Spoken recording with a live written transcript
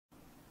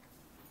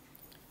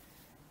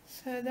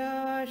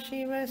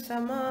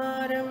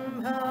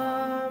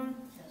सदाशिवसमारम्भां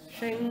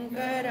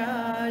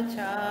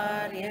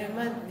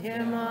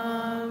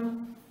शङ्कराचार्यमध्यमाम्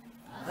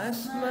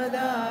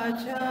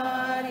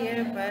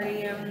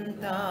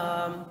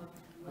अस्मदाचार्यपर्यन्तां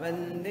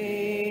वन्दे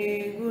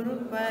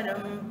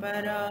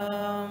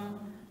गुरुपरम्पराम्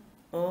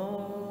ॐ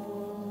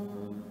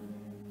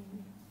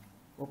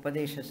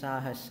Upadesa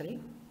Sahasri,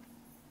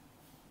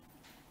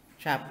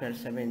 chapter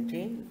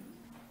 17,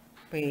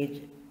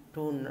 page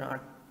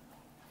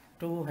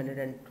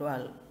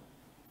 212,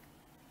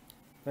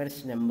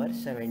 verse number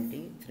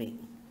 73.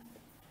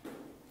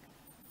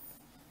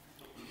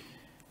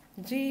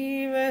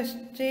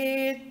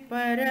 Jivaschet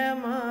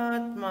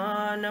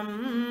paramatmanam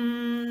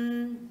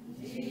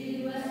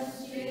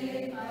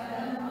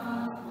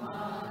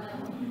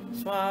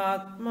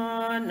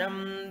Swatmanam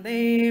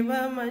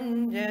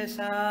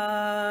devamanjasa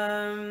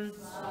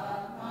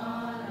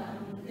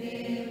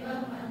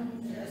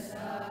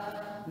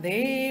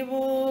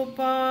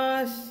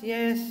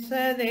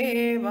Devopasyasa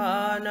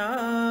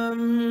devanam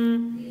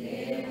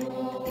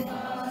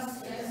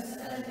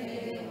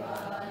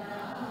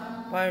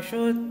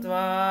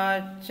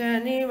Pashutvacha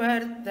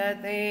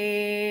nivartate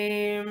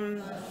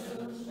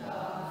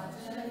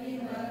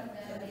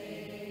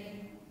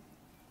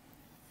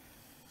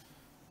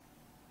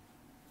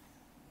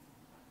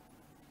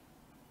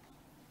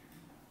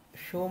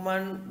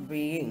Human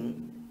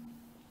being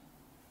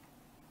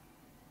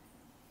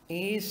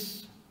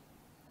is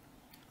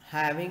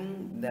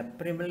having the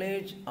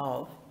privilege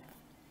of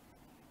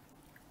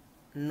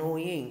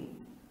knowing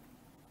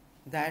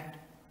that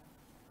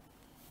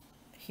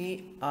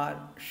he or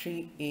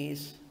she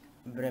is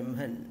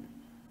Brahman.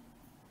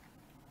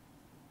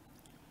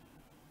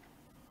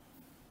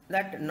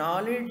 That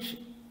knowledge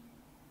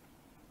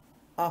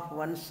of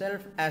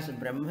oneself as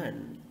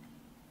Brahman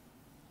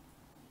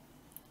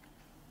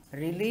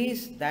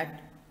release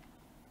that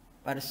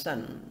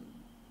person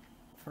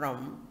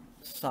from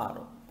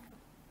sorrow.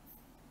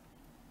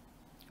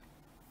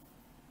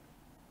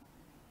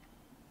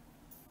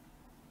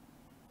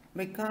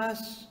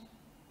 Because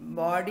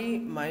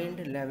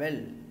body-mind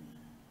level,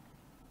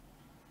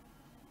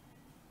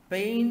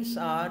 pains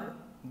are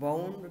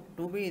bound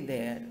to be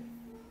there,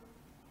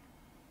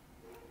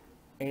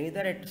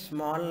 either at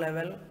small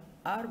level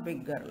or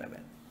bigger level.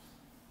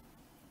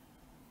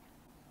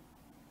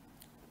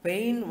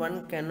 Pain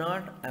one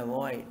cannot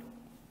avoid.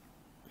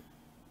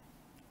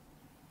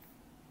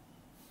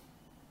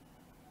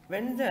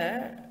 When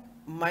the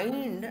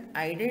mind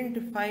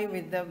identifies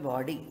with the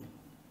body,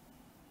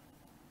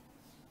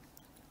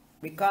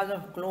 because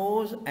of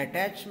close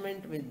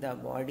attachment with the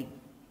body,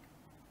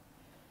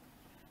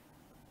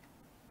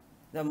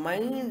 the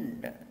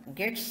mind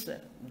gets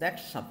that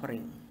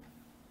suffering.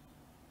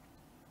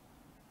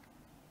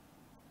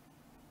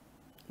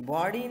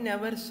 Body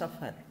never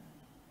suffers.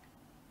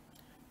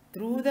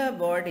 Through the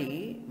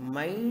body,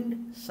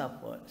 mind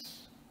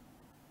suffers.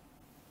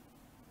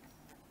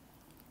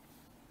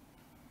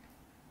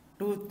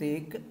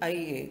 Toothache, eye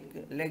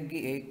ache, leg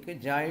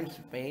ache, joints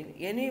pain,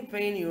 any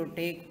pain you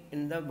take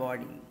in the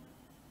body,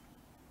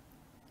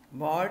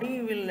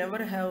 body will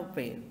never have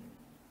pain.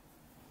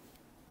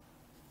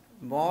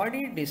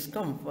 Body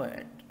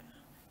discomfort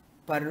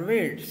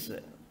percolates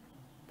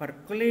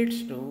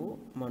to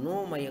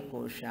Manomaya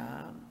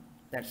Kosha,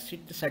 that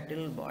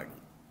subtle body.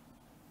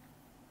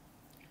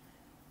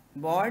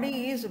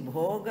 Body is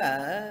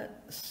bhoga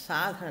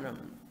sadhanam,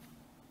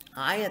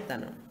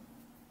 ayatanam.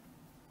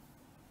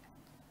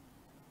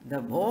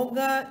 The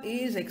bhoga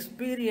is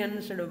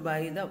experienced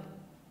by the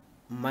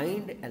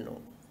mind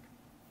alone.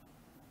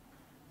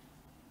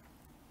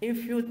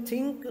 If you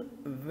think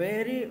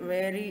very,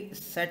 very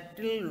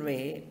subtle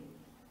way,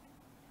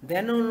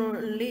 then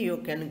only you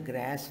can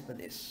grasp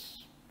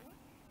this.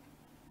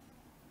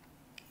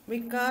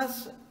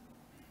 Because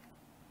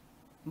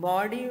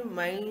body,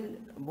 mind,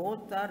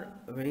 both are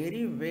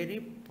very, very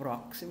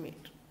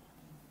proximate.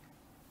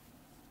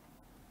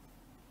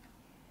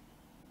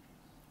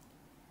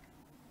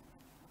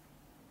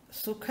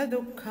 Sukha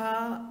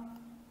dukkha,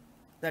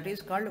 that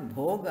is called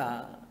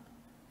bhoga,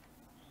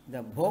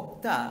 the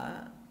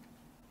bhokta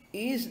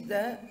is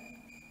the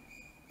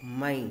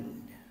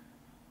mind.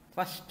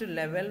 First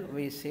level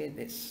we say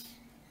this.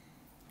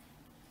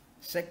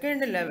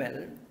 Second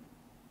level,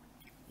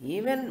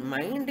 even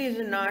mind is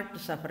not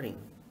suffering.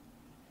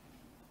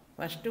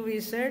 First we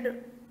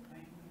said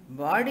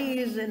body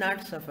is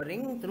not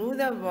suffering, through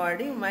the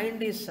body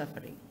mind is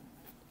suffering.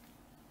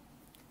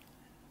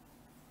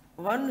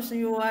 Once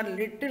you are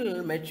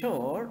little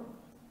mature,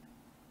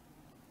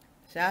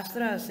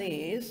 Shastra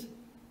says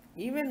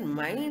even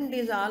mind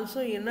is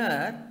also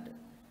inert,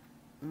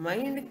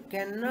 mind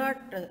cannot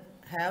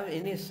have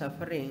any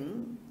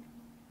suffering,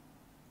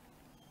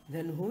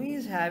 then who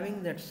is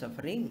having that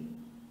suffering?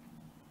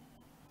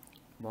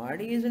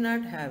 Body is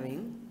not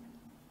having,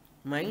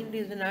 mind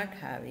is not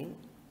having,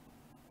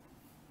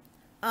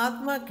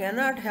 Atma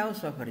cannot have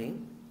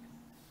suffering.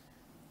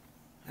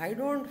 I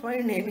don't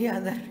find any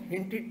other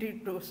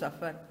entity to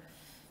suffer.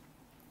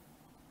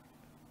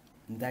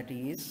 That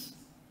is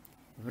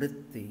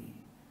vritti.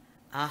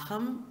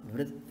 aham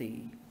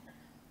vritti,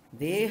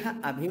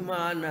 deha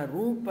abhimana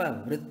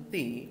rupa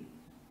vritti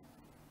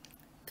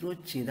through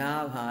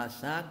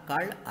chidabhasa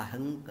called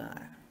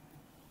ahankara.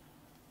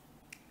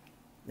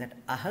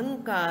 That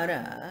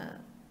ahankara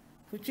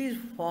which is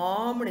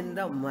formed in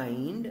the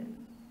mind,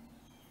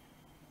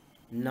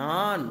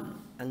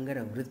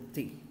 non-angara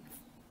vritti.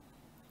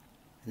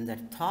 And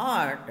that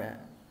thought,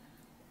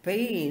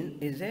 pain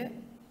is a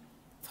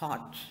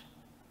thought.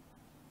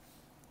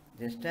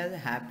 Just as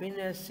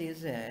happiness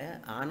is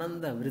a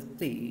ananda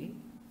vritti,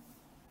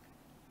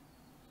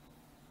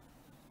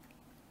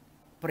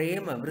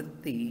 prema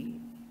vritti,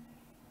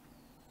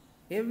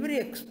 every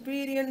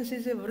experience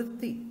is a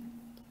vritti,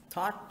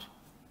 thought.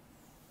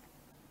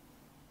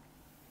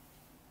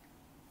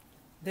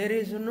 There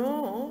is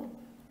no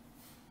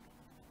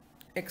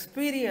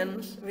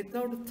experience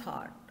without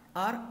thought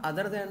or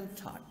other than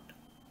thought.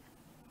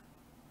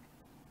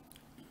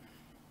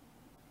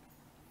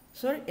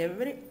 So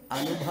every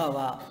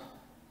anubhava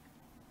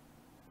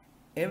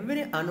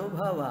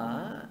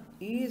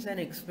is an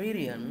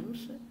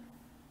experience,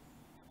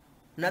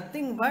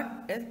 nothing but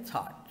a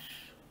thought.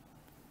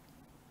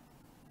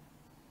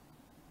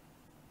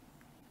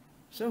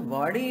 So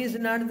body is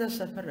not the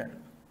sufferer.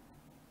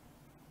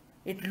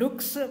 It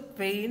looks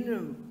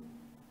pain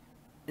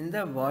in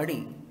the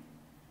body,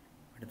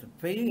 but the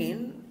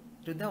pain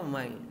to the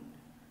mind,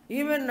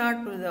 even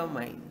not to the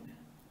mind.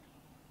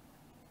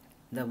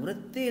 The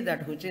vritti,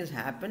 that which is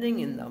happening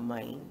in the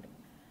mind,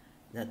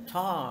 the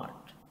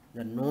thought,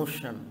 the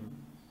notion,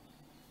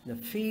 the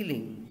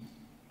feeling,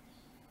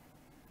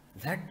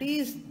 that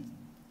is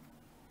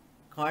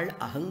called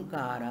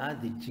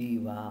ahankara, the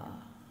jiva.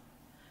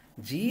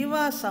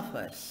 Jiva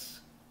suffers.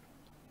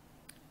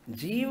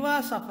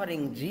 Jiva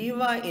suffering,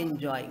 jiva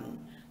enjoying.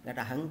 That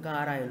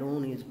ahankara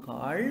alone is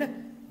called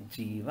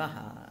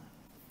jivaha.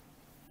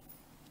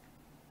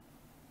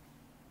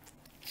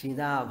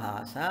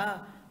 Chidabhasa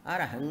or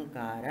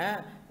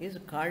ahankara is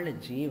called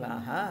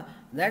jivaha.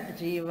 That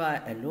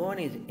jiva alone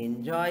is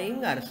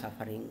enjoying or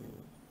suffering.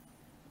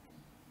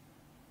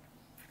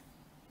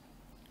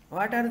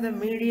 What are the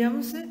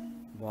mediums?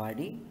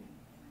 Body,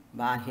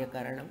 bahya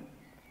karanam,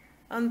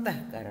 antah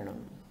karanam,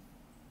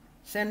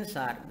 sense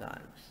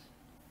organs,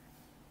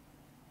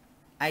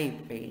 eye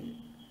pain,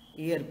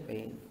 ear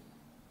pain.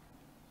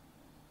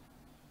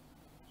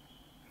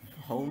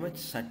 How much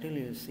subtle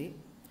you see,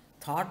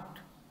 thought.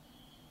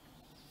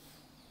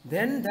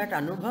 Then that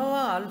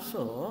anubhava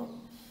also,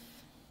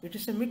 it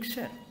is a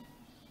mixture.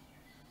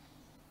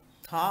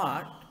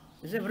 Thought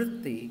is a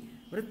vritti.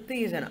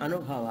 Vritti is an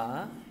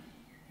anubhava.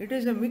 It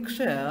is a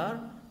mixture,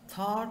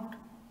 thought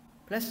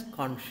plus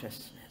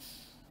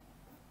consciousness.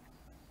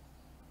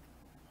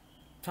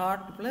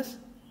 Thought plus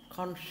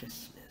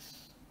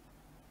consciousness.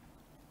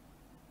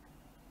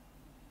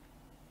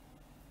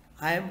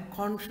 I am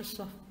conscious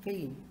of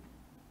pain.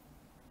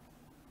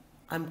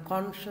 I am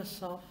conscious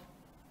of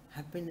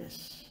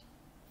happiness.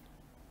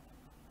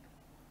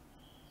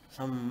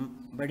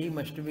 Somebody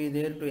must be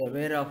there to be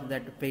aware of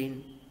that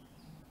pain.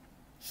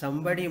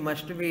 Somebody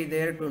must be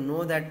there to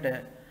know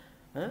that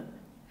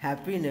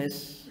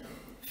happiness,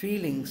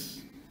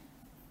 feelings.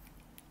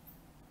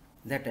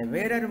 That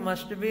awarer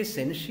must be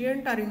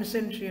sentient or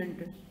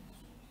insentient?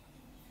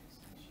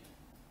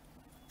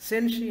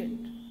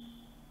 Sentient.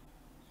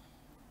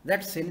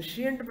 That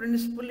sentient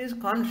principle is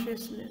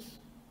consciousness.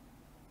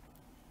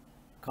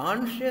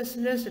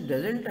 Consciousness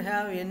doesn't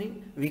have any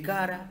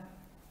vikara,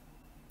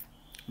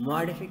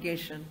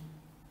 modification.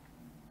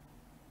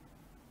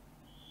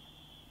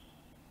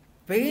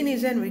 Pain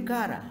is an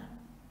vikara.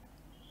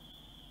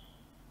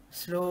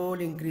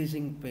 Slowly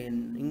increasing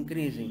pain,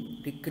 increasing,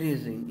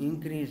 decreasing,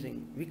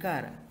 increasing,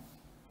 vikara.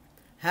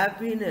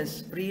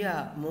 Happiness,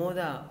 priya,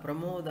 moda,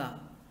 pramoda,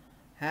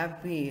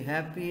 happy,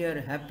 happier,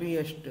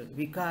 happiest,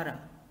 vikara.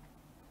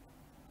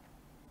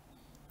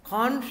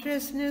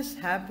 Consciousness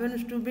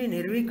happens to be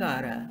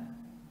nirvikara.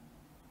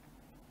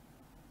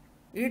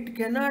 It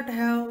cannot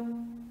have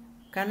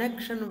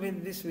connection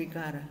with this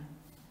vikara.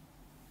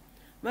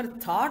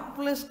 But thought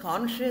plus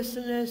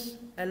consciousness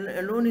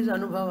alone is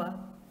anubhava.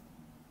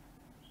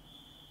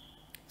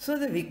 So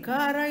the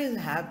vikara is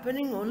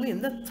happening only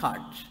in the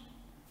thought,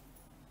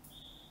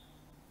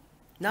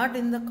 not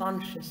in the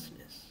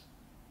consciousness.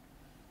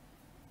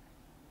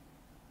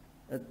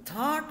 The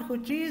thought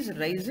which is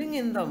rising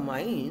in the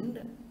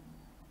mind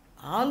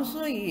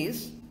also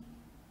is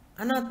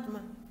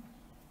anatma.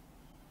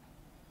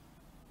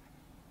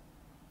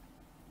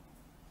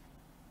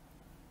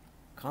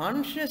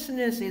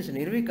 Consciousness is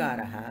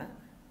nirvikaraha,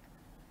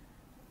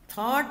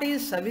 thought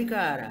is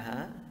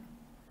savikaraha.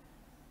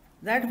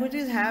 That which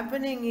is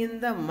happening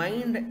in the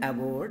mind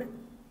abode,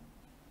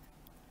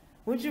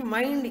 which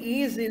mind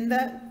is in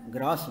the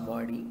gross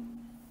body.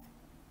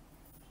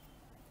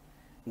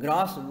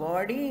 Gross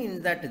body,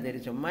 in that there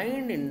is a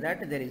mind, in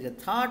that there is a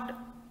thought.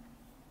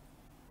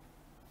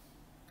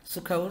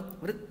 Sukha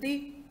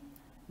vritti,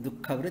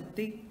 dukkha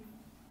vritti.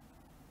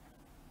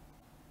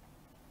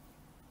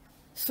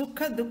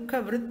 Sukha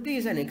dukkha vritti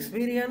is an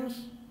experience.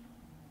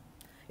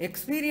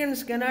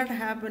 Experience cannot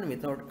happen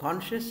without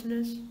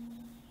consciousness.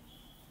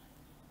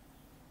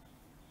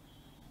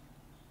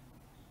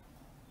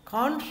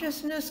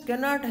 Consciousness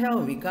cannot have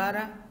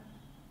vikara.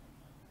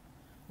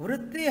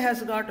 Vritti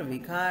has got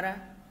vikara.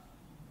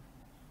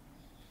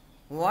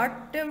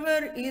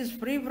 Whatever is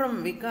free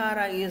from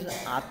vikara is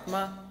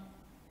Atma.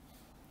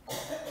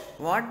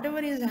 Whatever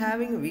is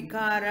having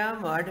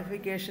vikara,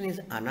 modification is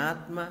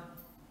anatma.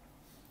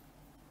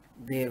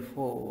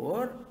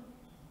 Therefore,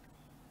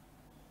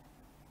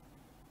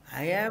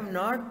 I am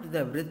not the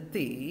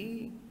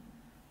vritti,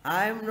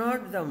 I am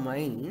not the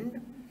mind,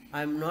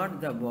 I am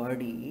not the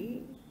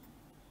body.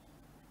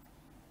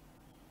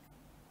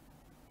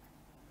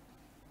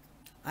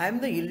 I am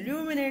the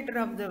illuminator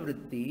of the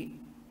vritti,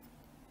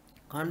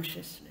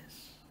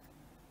 consciousness,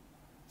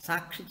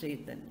 Sakshi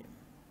Chaitanya,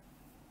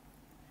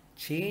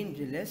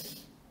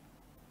 changeless,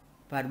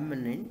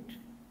 permanent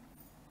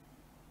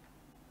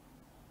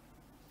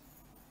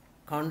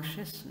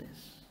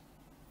consciousness.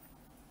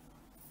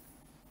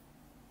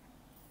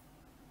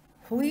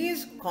 Who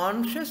is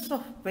conscious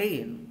of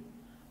pain?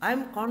 I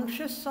am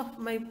conscious of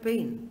my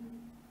pain.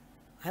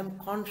 I am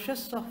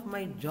conscious of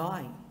my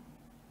joy.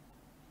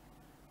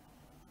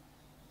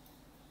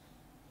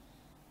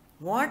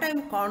 What I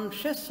am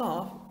conscious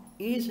of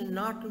is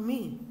not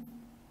me.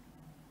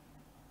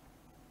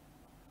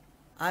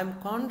 I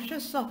am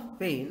conscious of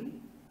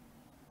pain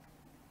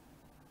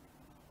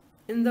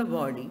in the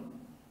body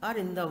or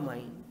in the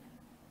mind.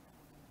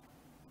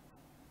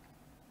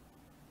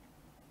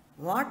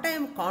 What I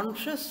am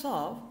conscious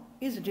of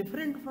is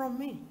different from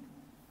me.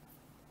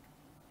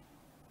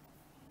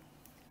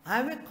 I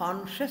am a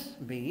conscious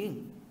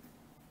being.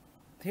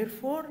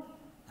 Therefore,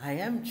 I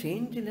am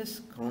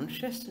changeless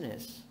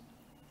consciousness,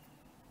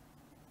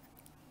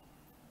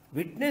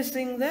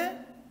 witnessing the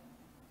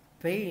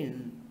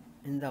pain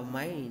in the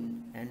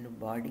mind and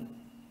body.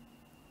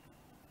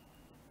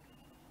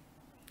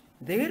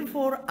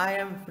 Therefore, I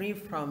am free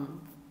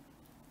from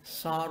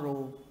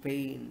sorrow,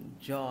 pain,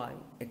 joy,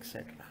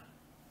 etc.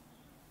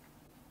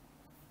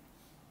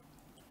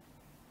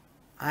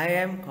 I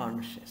am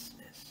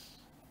consciousness.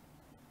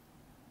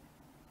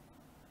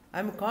 I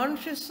am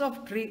conscious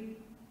of tree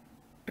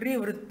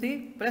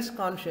vritti plus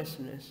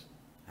consciousness.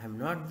 I am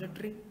not the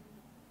tree.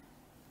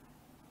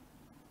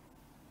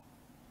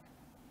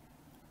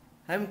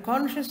 I am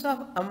conscious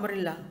of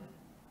umbrella.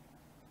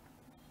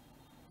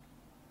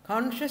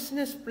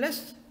 Consciousness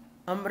plus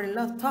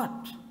umbrella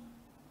thought.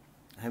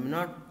 I am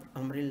not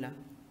umbrella.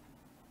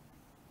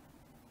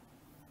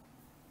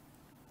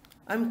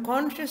 I am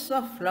conscious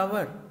of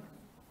flower.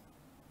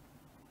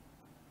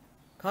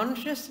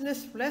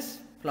 Consciousness plus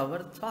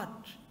flower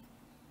thought.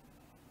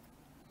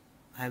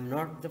 I am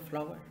not the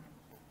flower.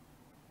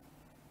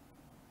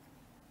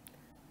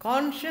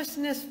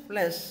 Consciousness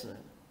plus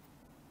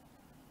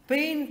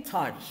pain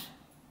thought.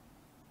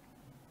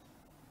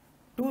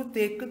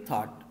 Toothache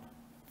thought.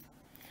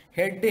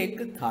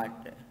 Headache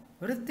thought.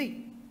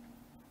 Vritti.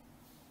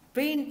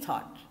 Pain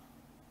thought.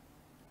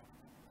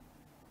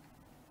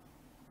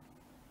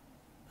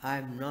 I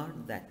am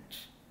not that.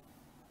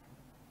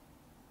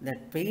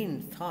 That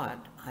pain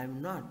thought, I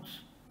am not.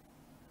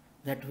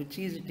 That which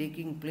is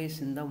taking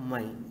place in the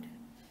mind.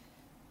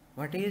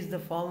 What is the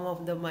form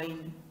of the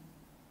mind?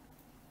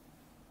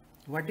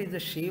 What is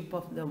the shape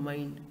of the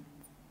mind?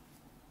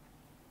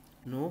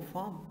 No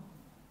form.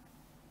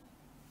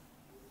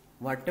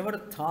 Whatever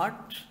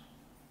thought,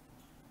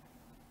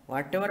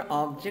 whatever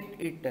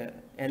object it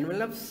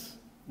envelops,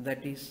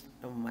 that is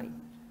the mind.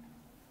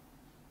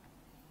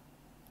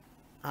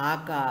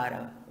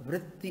 Akara,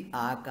 vritti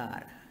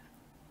akara.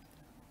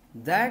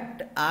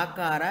 That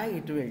akara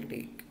it will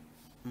take.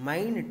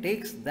 Mind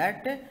takes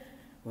that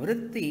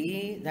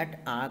vritti,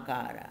 that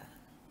akara.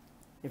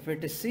 If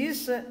it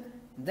sees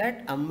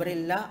that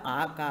umbrella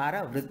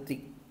akara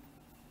vritti,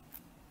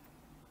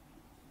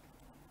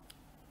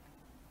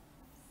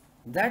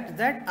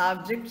 that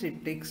object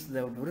it takes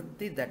the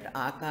vritti, that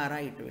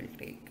akara it will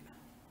take.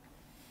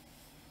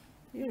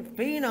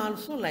 Pain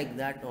also like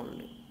that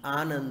only.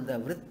 Ananda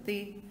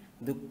vritti,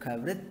 dukkha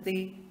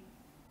vritti.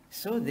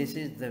 So this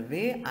is the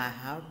way I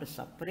have to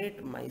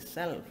separate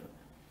myself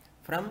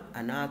from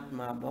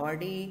anatma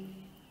body,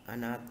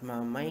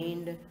 anatma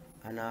mind,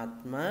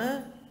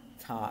 anatma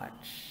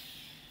thoughts.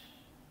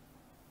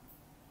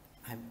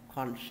 I am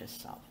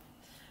conscious of.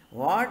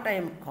 What I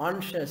am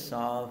conscious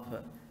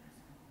of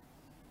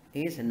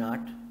is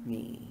not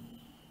me.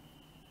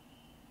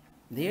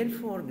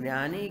 Therefore,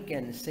 Jnani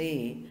can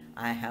say,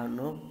 I have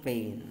no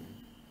pain.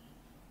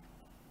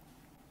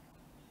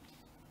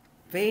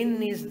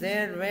 Pain is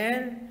there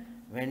where?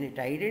 When it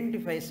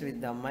identifies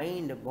with the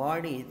mind,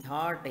 body,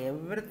 thought,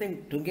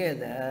 everything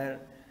together,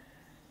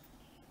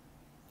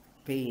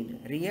 pain.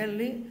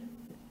 Really,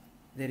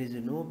 there is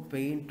no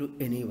pain to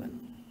anyone.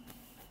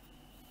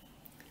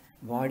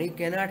 Body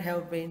cannot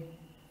have pain.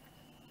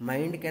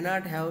 Mind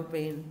cannot have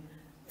pain.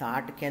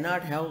 Thought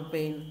cannot have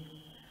pain.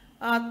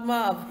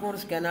 Atma, of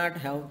course, cannot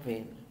have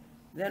pain.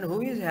 Then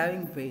who is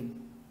having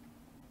pain?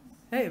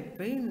 Hey,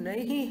 pain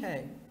nahi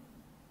hai.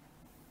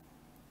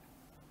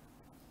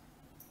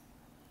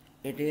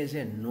 It is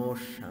a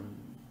notion.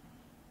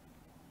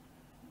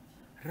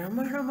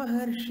 Ramana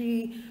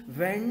Maharshi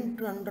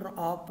went under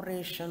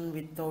operation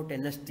without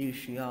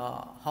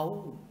anesthesia.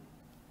 How?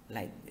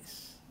 Like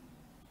this.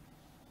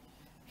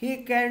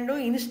 He can do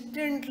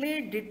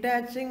instantly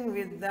detaching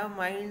with the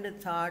mind,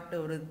 thought,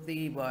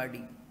 vritti,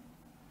 body.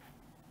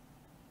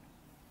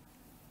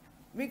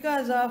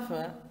 Because of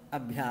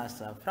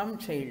abhyasa from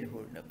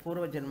childhood,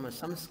 purva janma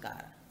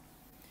samskara.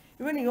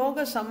 Even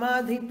yoga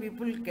samadhi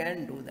people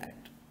can do that.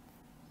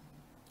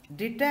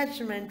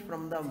 Detachment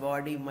from the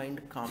body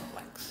mind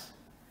complex.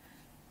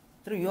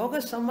 Through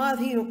yoga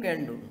samadhi you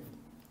can do.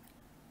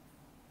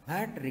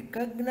 But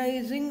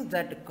recognizing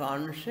that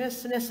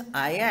consciousness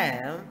I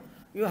am,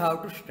 you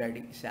have to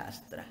study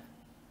Shastra.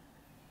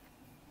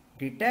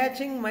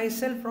 Detaching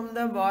myself from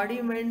the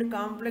body mind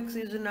complex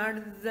is not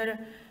the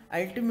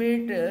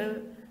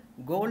ultimate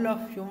goal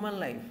of human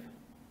life.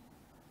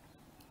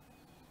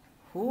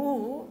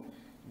 Who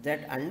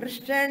that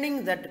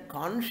understanding that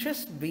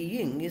conscious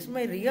being is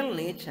my real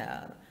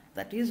nature,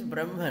 that is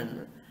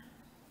Brahman,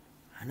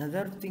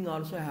 another thing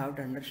also I have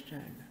to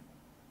understand.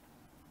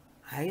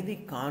 I, the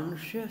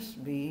conscious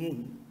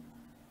being,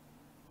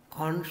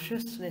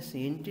 consciousness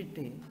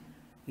entity,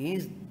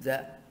 is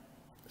the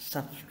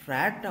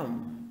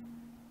substratum,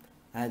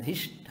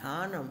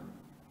 adhishthanam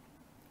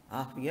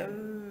of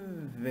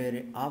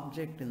every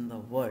object in the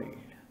world.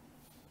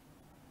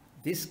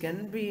 This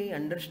can be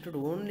understood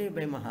only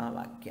by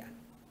Mahavakya,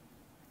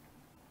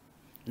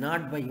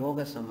 not by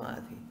Yoga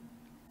Samadhi.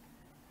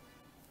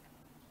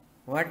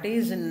 What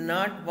is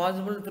not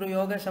possible through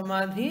Yoga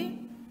Samadhi?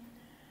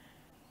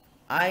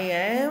 I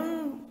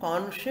am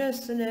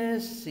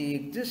consciousness,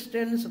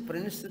 existence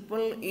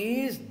principle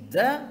is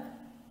the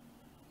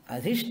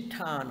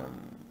adhishthanam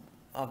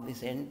of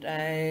this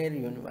entire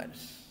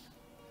universe.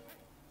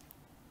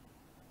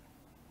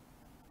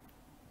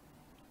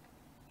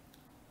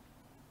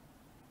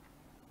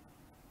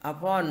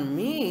 Upon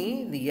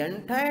me, the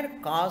entire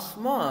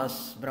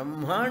cosmos,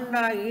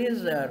 Brahmanda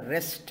is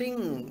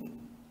resting.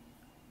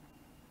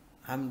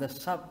 I am the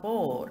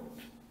support.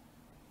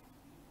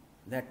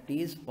 That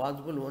is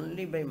possible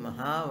only by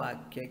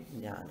Mahavakya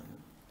Jnanam.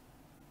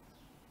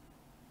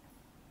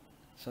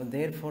 So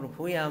therefore,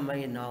 who am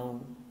I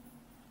now?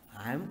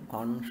 I am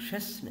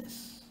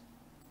consciousness,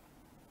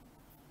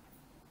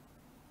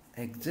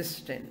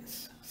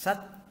 existence, Sat,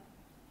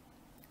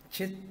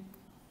 Chit.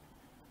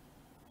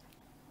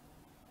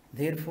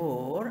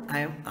 Therefore, I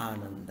am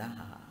Ananda.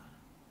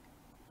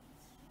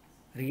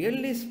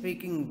 Really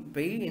speaking,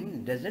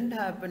 pain doesn't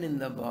happen in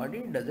the body,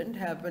 doesn't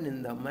happen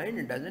in the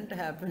mind, doesn't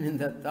happen in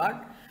the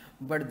thought,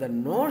 but the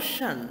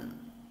notion,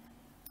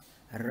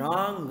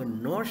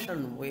 wrong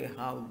notion we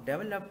have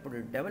developed.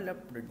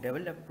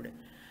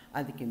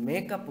 Adiki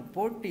makeup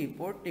poti,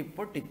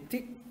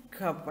 thick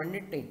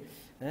pannite,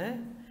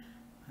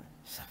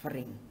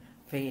 suffering,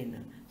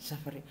 pain,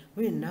 suffering.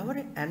 We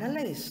never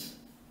analyze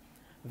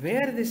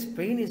where this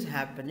pain is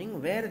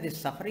happening, where this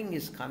suffering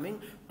is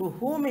coming, to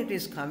whom it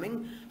is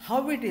coming,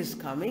 how it is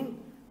coming,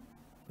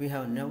 we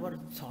have never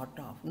thought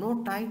of.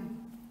 No time.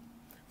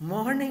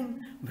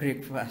 Morning,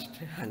 breakfast,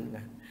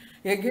 hunger.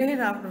 Again,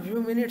 after a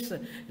few minutes,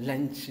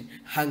 lunch,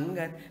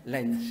 hunger,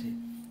 lunch.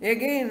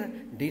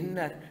 Again,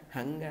 dinner,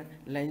 hunger,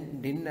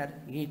 lunch, dinner,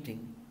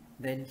 eating,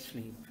 then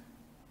sleep.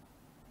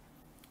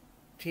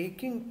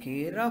 Taking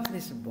care of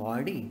this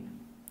body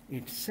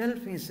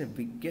itself is the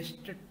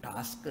biggest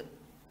task.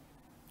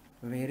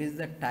 Where is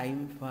the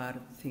time for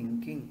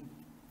thinking?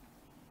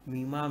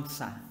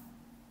 Mimamsa.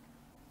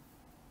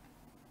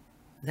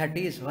 That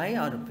is why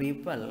our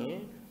people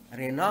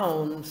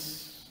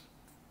renounce.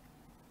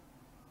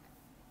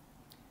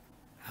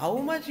 How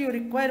much you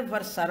require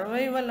for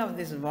survival of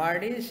this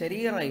body,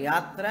 Sharira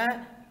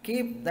Yatra,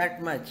 keep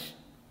that much.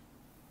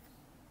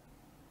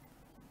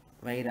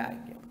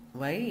 Vairagyam.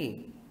 Why?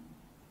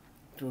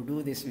 To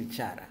do this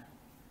vichara.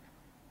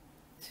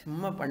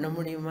 Summa panna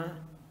mudiyuma?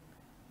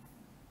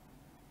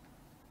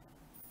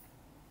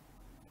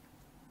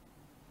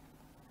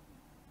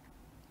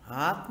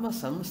 Atma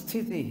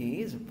samsthiti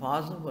is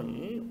possible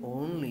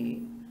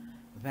only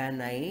when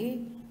I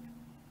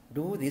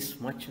do this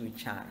much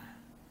vichara.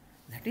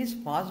 That is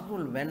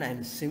possible when I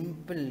am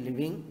simple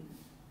living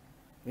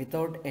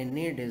without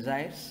any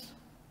desires,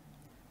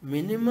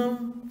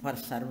 minimum for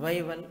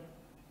survival,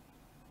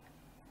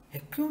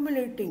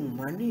 accumulating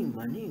money,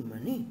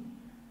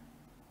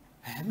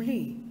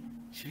 family,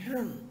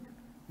 children,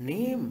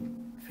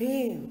 name,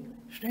 fame,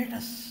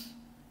 status,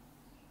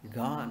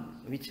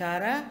 gone.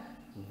 Vichara,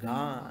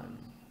 gone.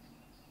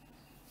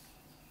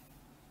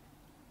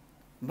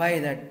 By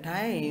that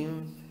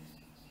time,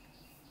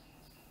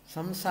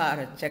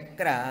 samsara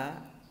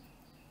chakra,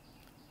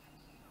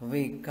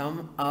 we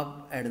come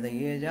up at the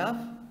age of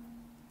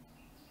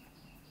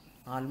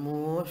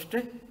almost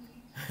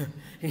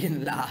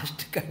in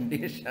last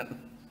condition.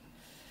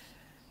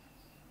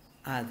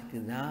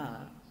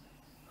 Adhikada,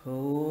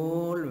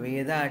 whole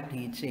Veda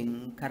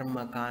teaching,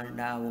 karma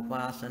kanda,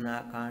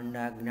 upasana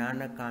kanda,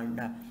 jnana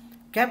kanda,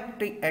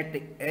 kept at a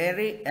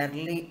very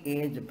early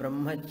age,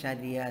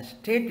 brahmacharya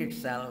state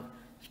itself,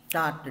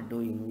 start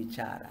doing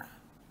vichara.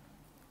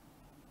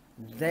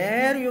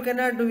 There you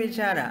cannot do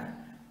vichara.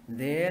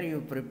 There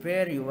you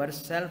prepare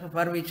yourself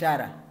for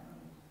vichara.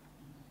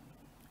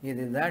 It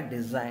is the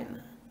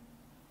design.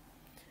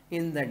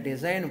 In the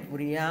design,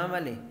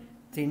 puriyamali,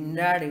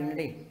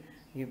 tindadi,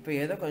 இப்போ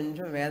ஏதோ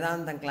கொஞ்சம்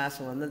வேதாந்தம் class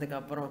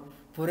வந்ததுக்கப்புறம்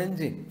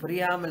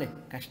புரியாமலே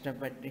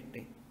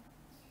கஷ்டப்பட்டுட்டு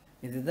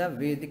இதுதான்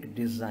வேதிக்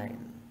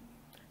design.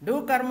 Do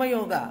karma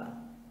yoga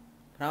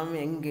from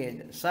young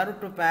age. Serve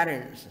to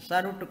parents,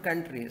 serve to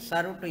country,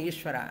 serve to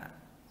Ishvara.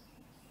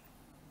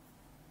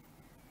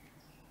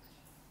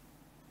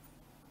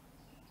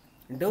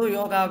 Do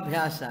yoga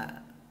abhyasa.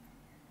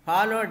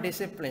 Follow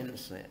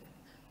disciplines.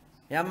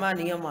 Yama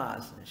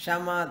niyamas,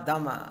 shama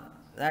dhamma.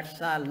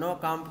 That's all, no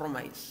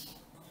compromise.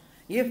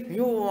 If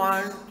you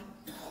want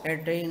to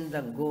attain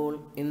the goal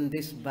in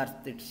this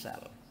birth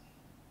itself,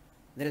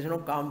 there is no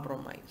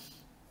compromise.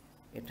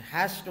 It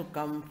has to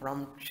come from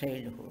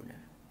childhood.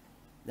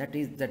 That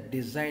is the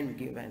design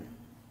given.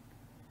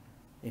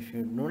 If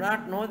you do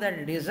not know that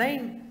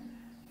design,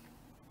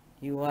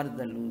 you are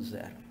the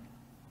loser.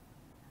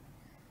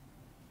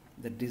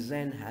 The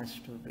design has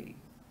to be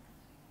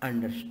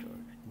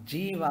understood.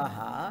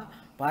 Jivaha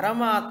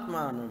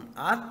paramatmanam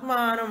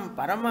atmanam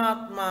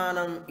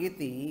paramatmanam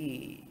iti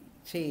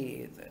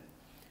chet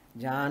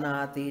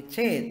janati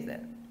chet.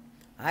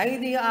 I,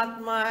 the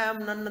Atma, am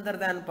none other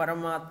than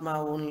Paramatma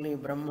only,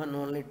 Brahman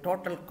only,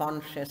 total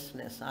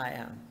consciousness I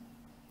am.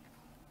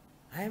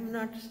 I am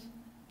not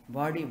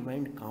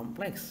body-mind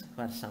complex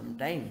for some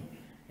time.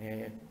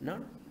 No,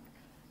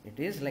 it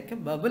is like a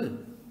bubble.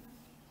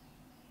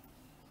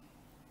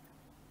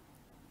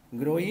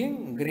 Growing,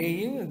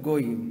 graying,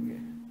 going.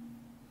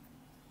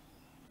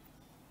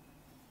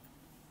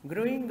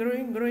 Growing,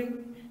 growing, growing,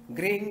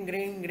 graying,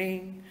 graying,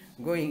 graying,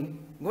 going.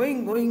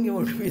 Going, you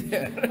would be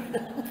there.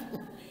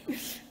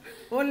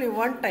 Only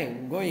one time,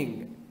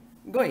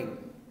 going,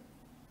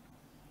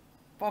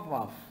 pop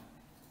off.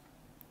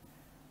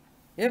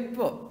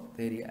 எப்போ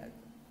தெரியாது.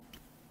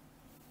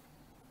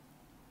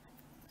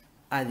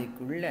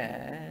 அதுக்குள்ள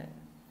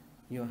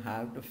you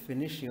have to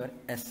finish your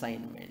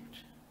assignment.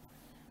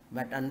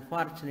 But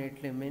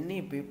unfortunately, many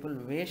people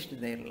waste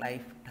their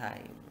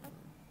lifetime.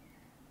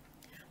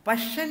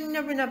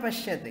 Pashyanyapina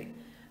pashyati.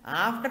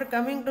 After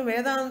coming to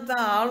Vedanta,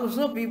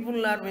 also people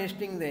are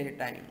wasting their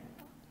time.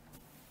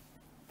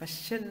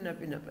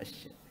 Pashyanyapina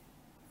pashyati.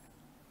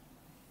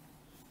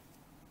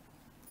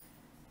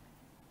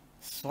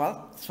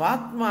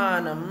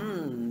 Swatmanam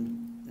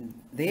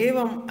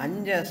devam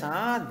anjasa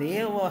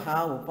devaha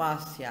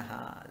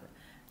upasyaha.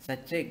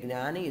 Such a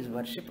jnani is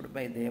worshipped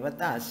by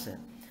devatas.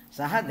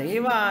 Saha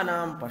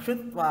devanam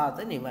pashutvat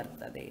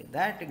nivartade.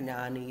 That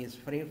jnani is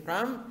free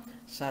from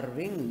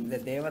serving the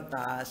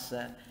devatas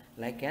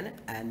like an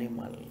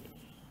animal.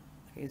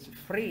 He is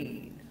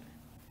free.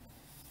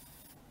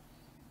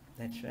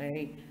 That's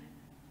why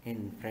in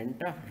front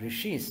of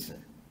rishis,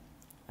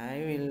 I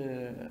will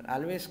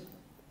always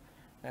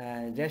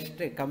just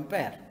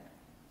compare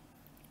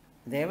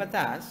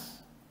devatas,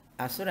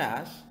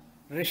 asuras,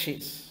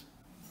 rishis.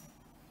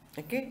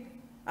 Okay?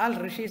 All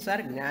rishis are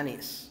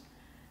jnanis.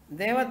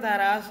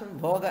 Devataras,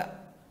 bhoga,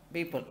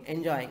 people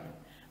enjoying.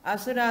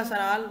 Asuras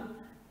are all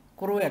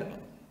cruel.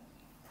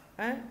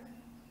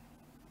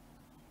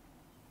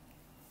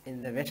 In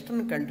the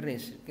Western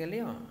countries,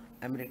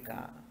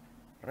 America,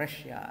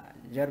 Russia,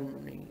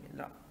 Germany,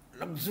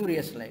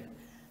 luxurious life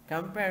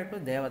compared to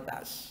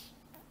devatas.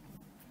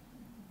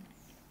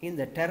 In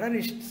the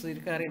terrorists,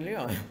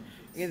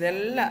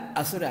 idella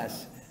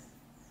asuras.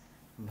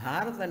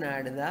 Bharata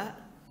nadda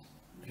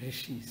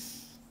rishis.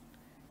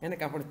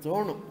 எனக்கு அப்படி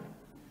தோணும்.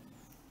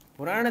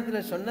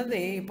 புராணத்தில் சொன்னதை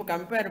இப்போ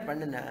compare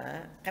பண்ணுனா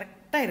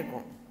கரெக்டாக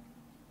இருக்கும்.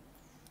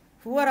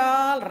 Who are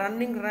all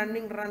running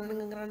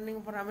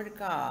for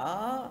America?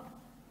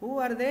 Who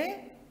are they?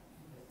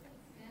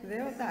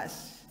 Devatas.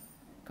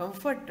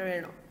 Comfort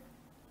வேணும்.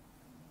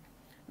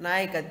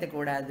 நாய்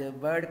கத்தக்கூடாது,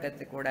 bird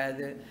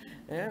கத்தக்கூடாது.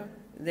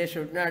 They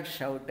should not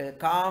shout.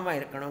 காமாக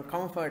இருக்கணும்,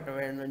 கம்ஃபர்ட்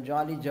வேணும்,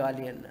 ஜாலி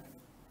ஜாலின்னு.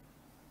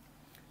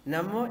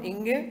 நம்ம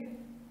இங்கே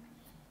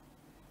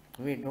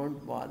we don't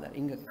bother.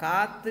 இங்கே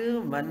காற்று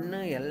மண்ணு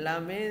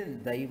எல்லாமே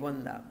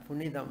தெய்வம்தான்.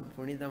 புனிதம்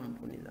புனிதம்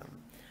புனிதம்.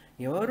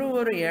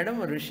 ஒரு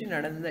இடம் ரிஷி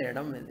நடந்த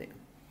இடம் இது.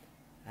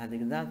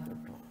 அதுக்கு தான்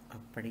தொட்டோம்.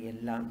 அப்படி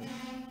எல்லாமே.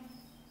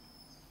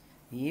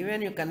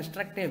 Even you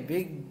construct a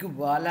big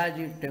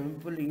Balaji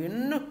temple in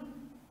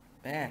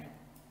where?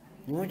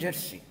 New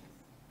Jersey,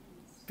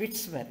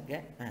 Pittsburgh.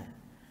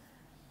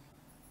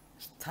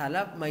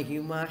 Sthala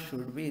Mahima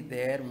should be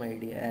there, my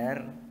dear.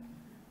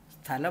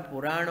 Sthala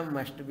Puranam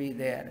must be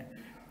there.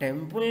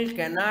 Temple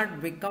cannot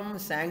become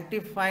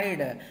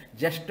sanctified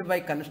just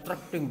by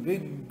constructing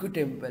big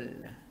temple.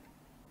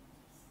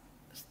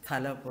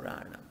 Sthala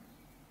Puranam.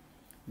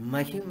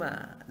 Mahima,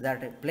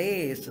 that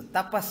place,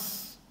 tapas.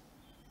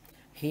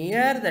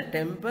 Here the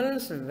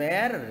temples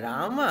where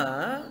Rama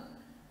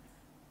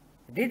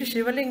did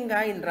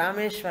Shivalinga in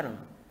Rameshwaram.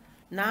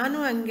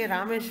 நானும் அங்கே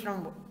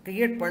Rameswaram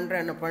create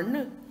பண்ணுறேன்னு பண்ணு,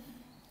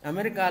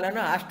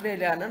 அமெரிக்காலன்னு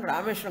ஆஸ்திரேலியான்னு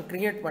Rameswaram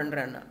create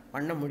பண்ணுறேன்னா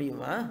பண்ண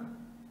முடியுமா?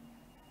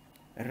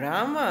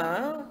 Rama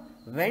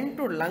went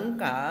to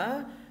Lanka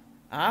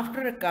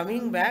after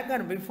coming back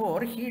or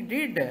before he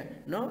did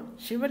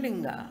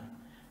Shivalinga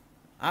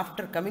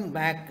after coming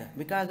back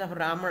because of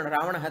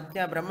Ravana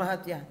Hatya, Brahma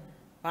Hatya,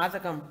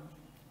 Patakam.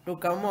 To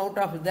come out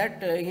of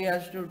that he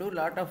has to do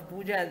lot of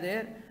puja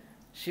there,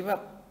 Shiva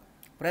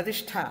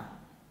Pratishtha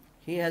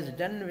he has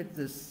done with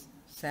this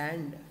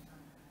sand.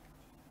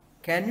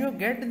 Can you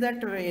get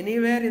that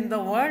anywhere in the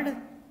world?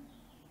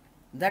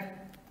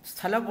 That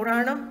Sthala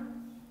Puranam?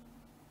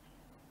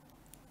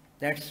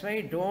 That's why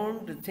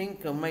don't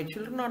think my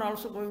children are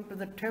also going to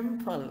the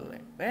temple.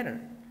 Where?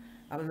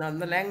 On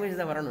the language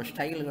the varano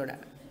style goda.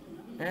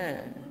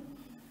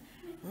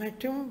 My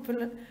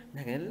temple,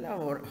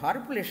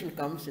 horripilation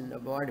comes in the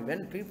body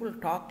when people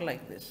talk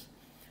like this.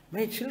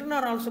 My children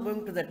are also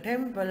going to the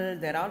temple,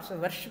 they are also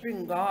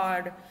worshipping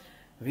God.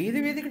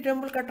 Vedic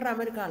temple katra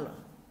America.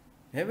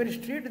 Every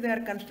street they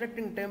are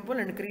constructing temple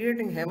and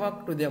creating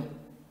havoc to them.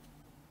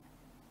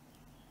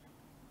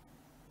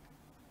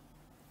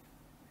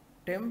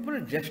 Temple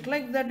just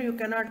like that you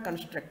cannot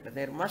construct.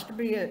 There must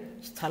be a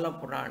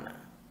Sthala Purana.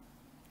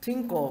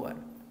 Think over.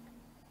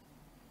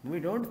 We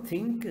don't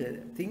think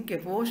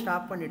எப்போ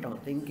stop பண்ணிட்டோம்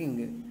thinking.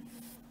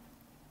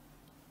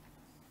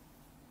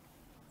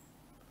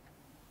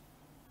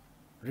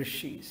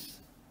 Rishis.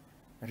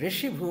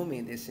 Rishi Bhumi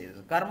this is.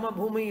 Karma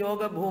Bhumi,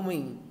 Yoga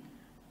Bhumi.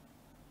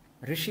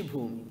 Rishi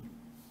Bhumi.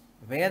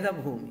 Veda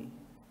Bhumi.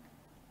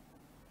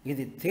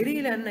 இது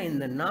தெரியலன்னா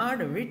இந்த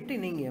நாடு விட்டு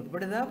நீங்க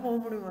எப்படிதான் போக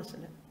முடியும்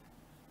அசல?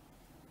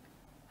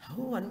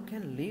 How one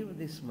can leave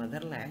this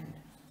motherland?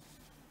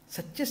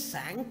 Such a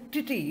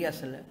sanctity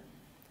asala.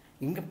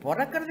 இங்க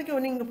பிறக்கிறதுக்கு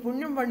நீங்க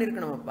புண்ணியம்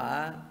பண்ணிருக்கணும்ப்பா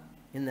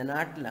இந்த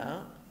நாட்டுல.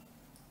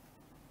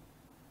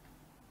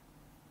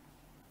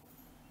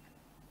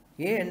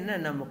 என்ன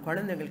நம்ம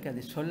குழந்தைகளுக்கு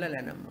அது சொல்லலை,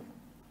 நம்ம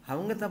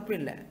அவங்க தப்பு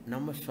இல்லை,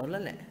 நம்ம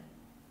சொல்லலை.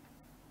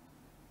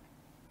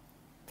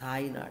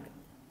 தாய் நாடு,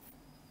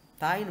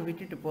 தாயின்னு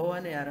விட்டுட்டு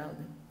போவானே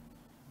யாராவது?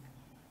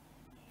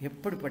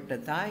 எப்படிப்பட்ட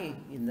தாய்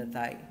இந்த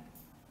தாய்?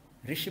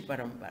 ரிஷி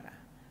பரம்பரை.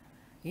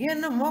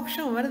 ஏன்னா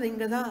மோட்சம் வருது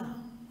இங்கதான்.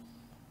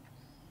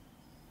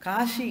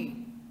 காசி,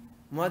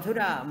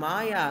 மதுரா,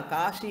 மாயா,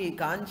 காசி,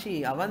 காஞ்சி,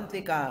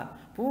 அவந்திகா,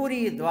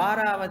 பூரி,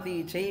 துவாராவதி,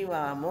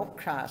 செய்வா,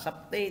 மோக்ஷா,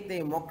 சப்தைத்தே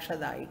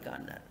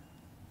மோக்ஷதாயிக்கான்னார்.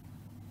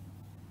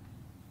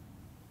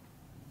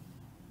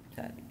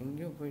 சரி,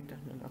 எங்கேயோ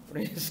போயிட்டாங்க.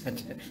 அப்படியே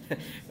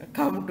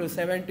come to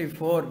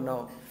 74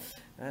 now.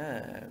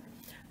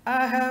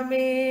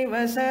 அஹமேவ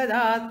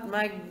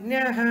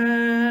சதாத்மஜ்ஞः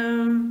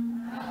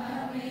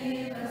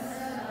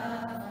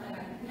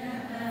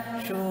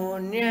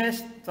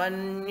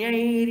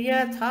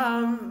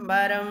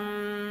शून्यस्त्वन्यैर्यथाम्बरम्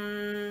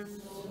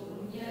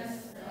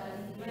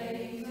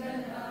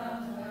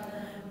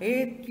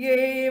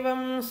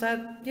इत्येवं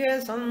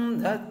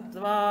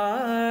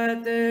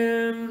सत्यसन्धत्वात्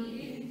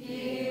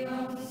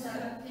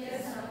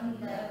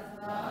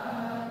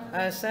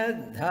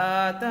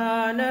असद्धाता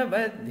न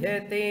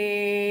बध्यते.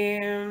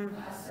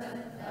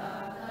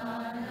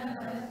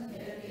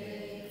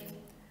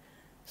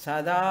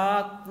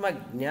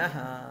 सदात्मज्ञः,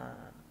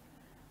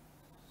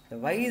 the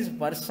wise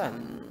person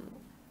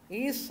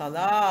is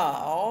sada,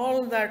 all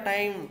the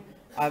time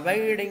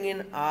abiding in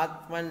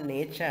Atman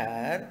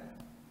nature.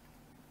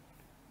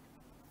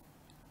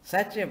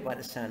 Such a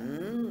person,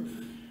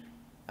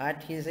 at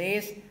he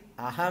says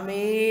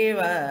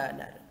ahameva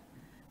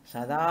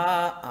sada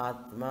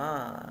atma,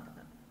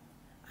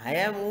 I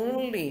am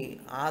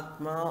only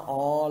Atma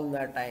all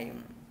the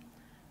time.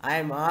 I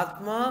am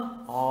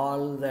Atma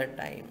all the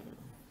time.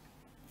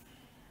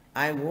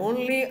 I am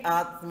only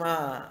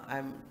Atma, I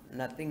am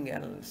nothing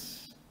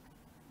else.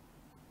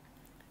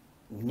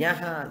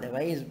 Jnaha, the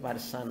wise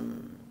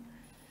person.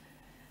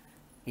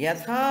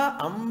 Yatha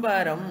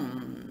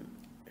ambaram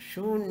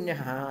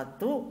shunyaha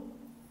tu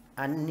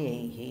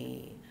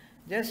anyehi.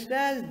 Just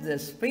as the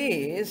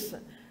space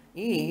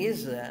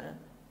is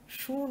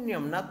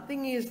shunyam,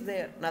 nothing is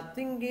there,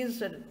 nothing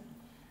is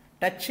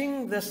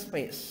touching the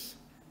space.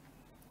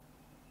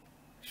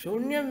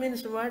 Shunyam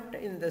means what?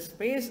 In the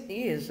space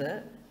is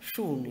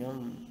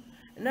shunyam.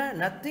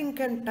 Nothing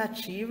can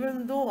touch,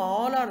 even though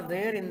all are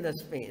there in the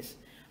space.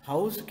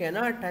 House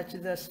cannot touch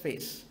the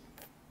space.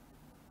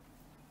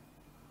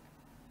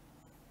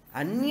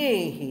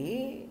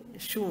 Anyehi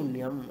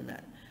shunyam.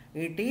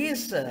 It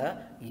is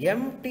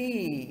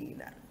empty.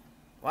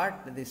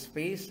 What? The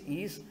space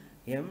is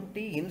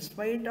empty. In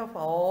spite of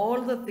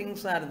all the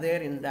things are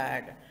there in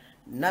that,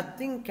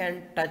 nothing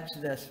can touch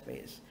the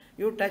space.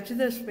 You touch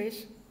the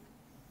space?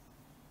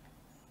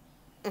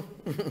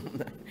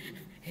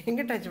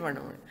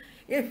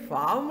 A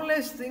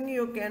formless thing,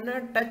 you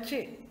cannot touch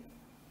it.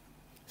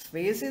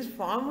 Space is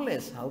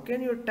formless. How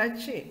can you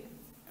touch it?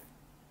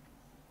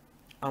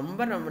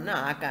 Ambaram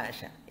na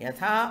akasha.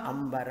 Yatha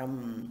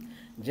ambaram.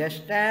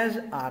 Just as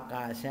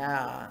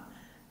akasha.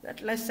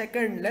 That like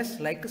secondless,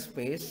 like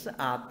space,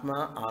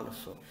 Atma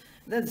also.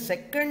 The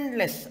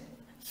secondless,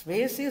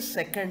 Space is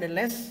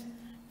secondless,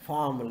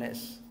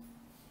 formless.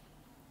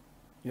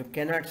 You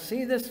cannot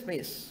see the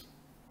space.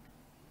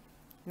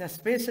 இந்த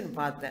ஸ்பேஸ்ன்னு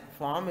பார்த்தேன்,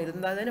 form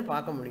இருந்தால் தானே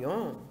பார்க்க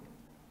முடியும்.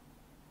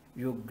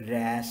 You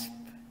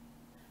grass,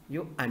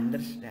 you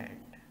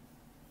understand.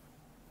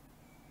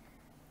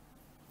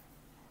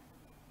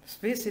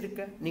 Space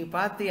இருக்க நீ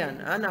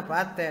பார்த்தியான்னா, நான்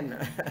பார்த்தேன்னா.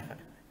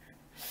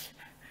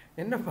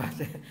 என்ன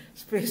பார்த்தேன்?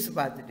 ஸ்பேஸ்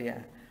பார்த்துட்டியா?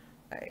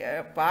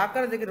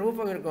 பார்க்கறதுக்கு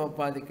ரூபம் இருக்கும்,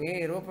 அப்போ அதுக்கு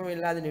ரூபம்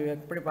இல்லாத நீ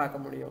எப்படி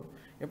பார்க்க முடியும்?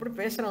 எப்படி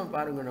பேசுகிறோம்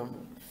பாருங்க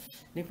நம்ம.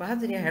 நீ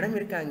பார்த்துட்டியா இடம்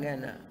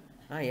இருக்காங்கன்னா?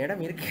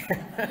 இடம் இருக்கு.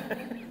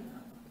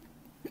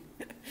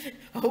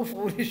 How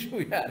foolish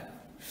we are.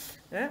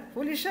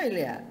 Foolish-ஆ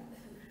இல்லையா?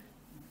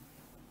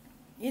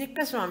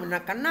 இருக்க சுவாமி,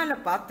 நான் கண்ணால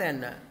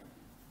பார்த்தேன்னா.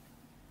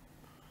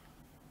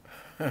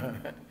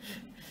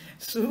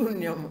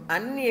 சூன்யம்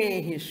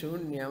அன்யேஹி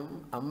சூன்யம்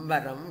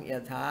அம்பரம்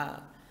யதா.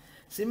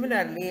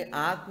 Similarly,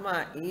 Atma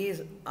is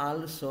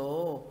also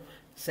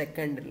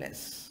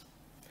secondless.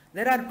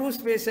 There are two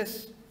spaces.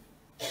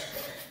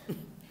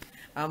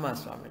 ஆமாம்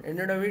சுவாமி,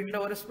 என்னோட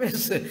வீட்டில் ஒரு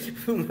ஸ்பேஸ்,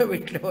 உங்கள்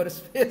வீட்டில் ஒரு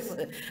ஸ்பேஸ்.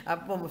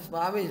 அப்போ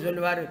சுவாமி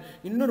சொல்லுவார்,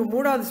 இன்னொரு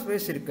மூணாவது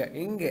ஸ்பேஸ் இருக்கு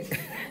இங்கே,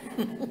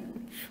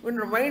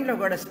 உன்னோட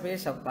மைண்டில் கூட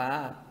ஸ்பேஸ் அப்பா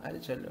அது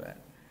சொல்லுவார்.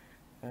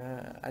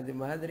 அது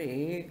மாதிரி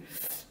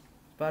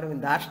பாருங்க,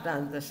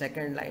 தாஷ்டாந்த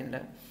செகண்ட்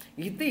லைனில்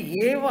இது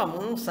ஏவம்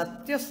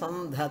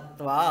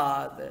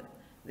சத்யசந்தத்வாத்.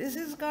 This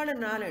is called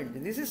knowledge.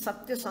 This is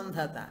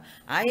Satyasandhata.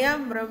 I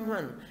am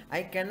Brahman.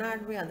 I cannot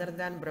be other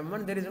than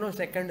Brahman. There is no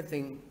second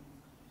thing.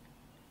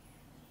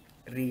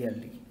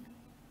 Really.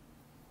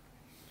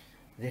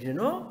 There is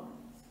no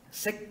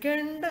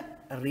second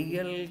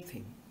real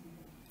thing.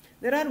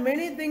 There are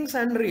many things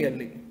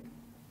unreally.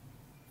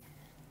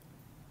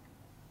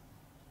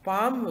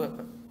 பாம்பு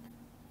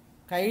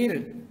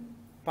கயிறு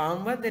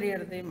பாம்பா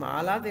தெரியறது,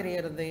 மாலா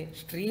தெரியறது,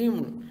 stream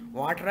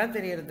வாட்டரா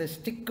தெரியறது,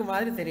 stick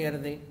மாதிரி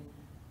தெரியறது,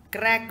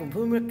 crack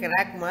பூமி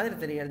crack மாதிரி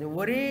தெரியறது,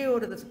 ஒரே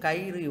ஒரு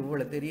கயிறு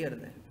இவ்வளோ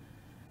தெரியறது.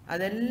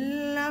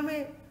 அதெல்லாமே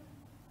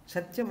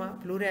சத்தியமா?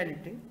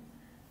 Plurality.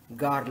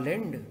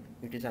 Garland,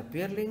 it is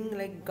appearing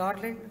like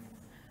garland.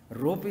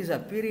 Rope is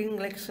appearing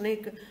like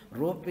snake.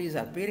 Rope is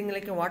appearing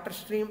like a water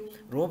stream.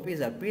 Rope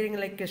is appearing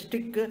like a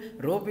stick.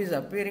 Rope is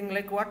appearing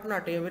like what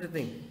not,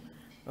 everything.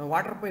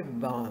 Water pipe,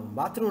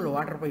 bathroom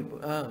water pipe.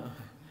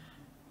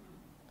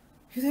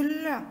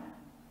 இதெல்லாம்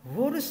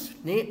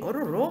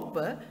ஒரு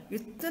ரோப்பை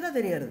இத்தனை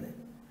தெரியாது.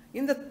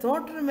 இந்த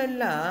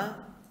தோற்றமெல்லாம்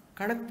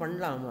கணக்கு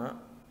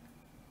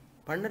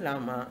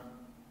பண்ணலாமா?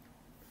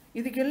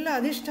 இதுக்கெல்லாம்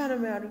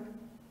அதிஷ்டானம் யாரு?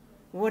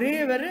 ஒரே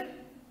ஒரு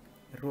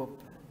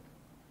rope.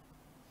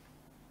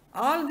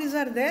 All these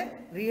are there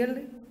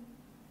really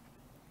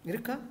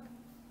இருக்கா?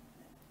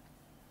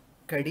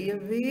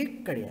 கிடையவே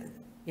கிடையாது.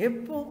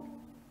 எப்போ?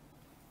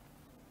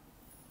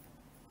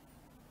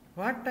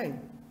 What time?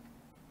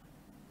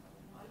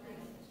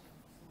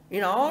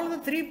 In all the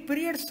three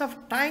periods of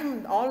time,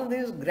 all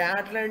this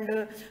garland,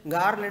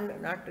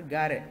 not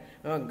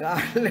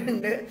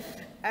garland,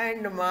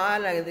 and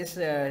mala, this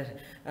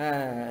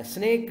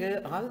snake,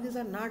 all these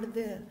are not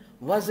there.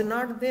 Was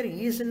not there,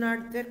 is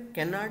not there,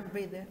 cannot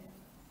be there.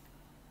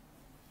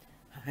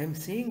 I am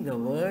seeing the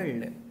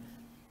world.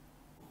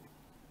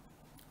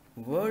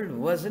 World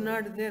was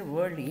not there,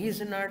 world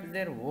is not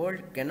there,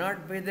 world cannot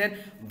be there.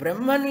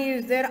 Brahman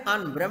is there.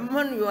 On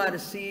Brahman you are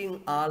seeing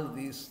all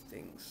these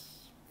things.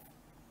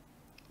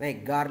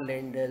 Like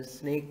garland,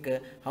 snake,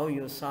 how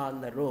you saw on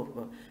the rope,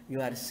 you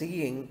are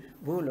seeing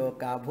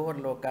Bhuloka,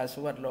 Bhurloka,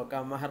 Suvarloka,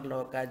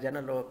 Maharloka,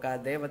 Janaloka,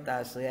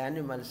 Devatas,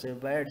 animals,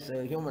 birds,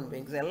 human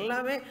beings,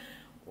 ellame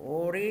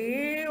ஒரே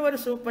ஒரு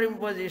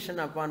superimposition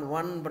upon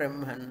one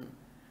Brahman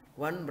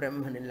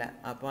illa,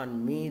 upon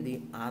me the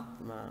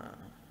Atma.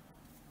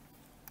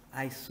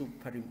 I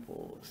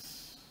superimpose.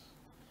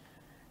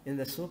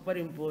 இந்த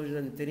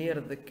superimposition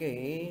தெரியறதுக்கே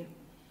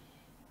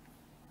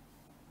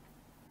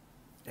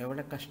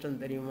எவ்வளோ கஷ்டம்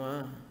தெரியுமா?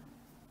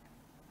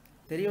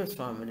 தெரியும்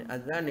சுவாமி,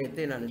 அதுதான்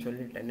நேற்றே நான்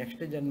சொல்லிட்டேன்.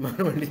 நெக்ஸ்ட்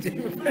ஜென்மம் வண்டி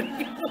திரும்பி.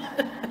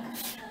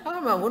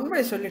 ஆமாம்,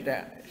 உண்மை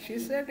சொல்லிட்டேன். She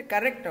said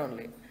correct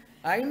only.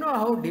 I know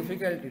how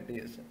difficult it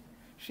is.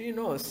 She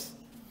knows.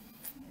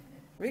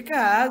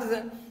 Because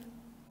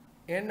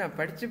என்ன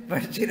படித்து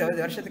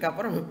 20 வருஷத்துக்கு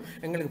அப்புறம்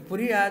எங்களுக்கு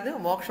புரியாது,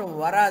 மோட்சம்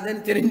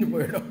வராதுன்னு தெரிஞ்சு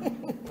போயிடும்.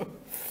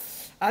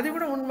 அது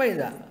கூட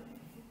உண்மைதான்.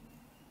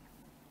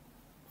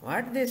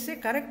 What they say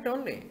correct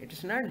only. It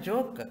is not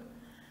joke.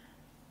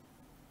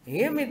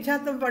 ஏன்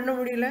மித்யாத்வம் பண்ண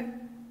முடியல?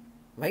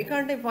 Why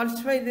can't I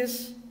falsify this?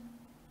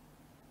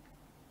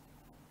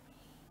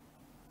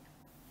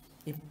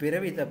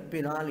 இப்பிறவி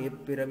தப்பினால்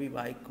எப்பிறவி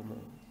வாய்க்குமோ?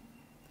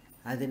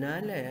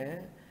 அதனால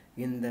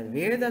இந்த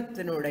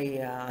வேதத்தினுடைய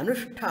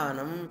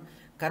அனுஷ்டானம்,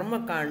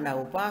 கர்மகாண்ட,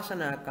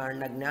 உபாசனா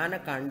காண்ட, ஞான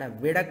காண்ட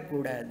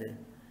விடக்கூடாது.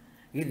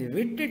 இது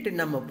விட்டுட்டு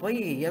நம்ம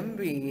போய்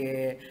MBA,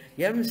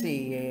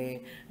 MCA,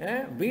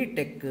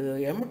 BTech,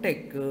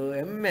 MTech,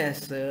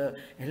 MS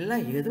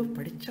எல்லாம் ஏதோ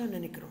படித்தா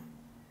நினைக்கிறோம்.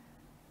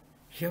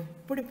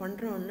 எப்படி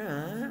பண்ணுறோன்னா,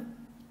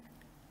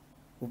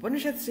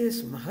 Upanishad chase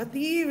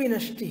மகதீ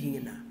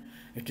வினஷ்டிஹீனா,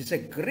 it is a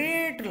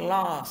great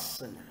loss.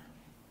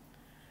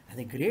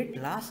 அது கிரேட்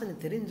லாஸ்ன்னு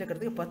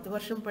தெரிஞ்சுக்கிறதுக்கு 10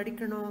 வருஷம்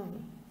படிக்கணும்.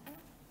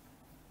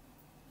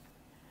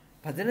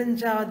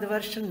 15வது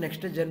வருஷம்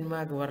நெக்ஸ்ட்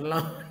ஜென்மாக்கு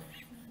வரலாம்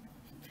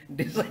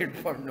டிசைட்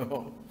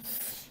பண்ணுவோம்.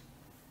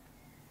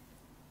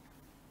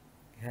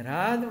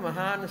 யாராவது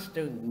மகான்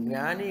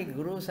ஞானி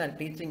குருஸ் ஆர்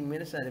டீச்சிங்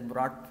மீன்ஸ் அது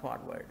brought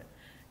forward.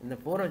 இந்த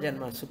பூர்வ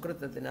ஜென்ம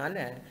சுக்கிரத்தினால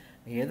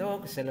ஏதோ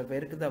சில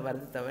பேருக்கு தான்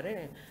வருது தவிர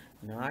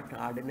நாட்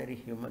ஆர்டினரி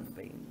ஹியூமன்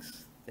பீயிங்ஸ்.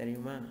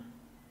 தெரியுமா?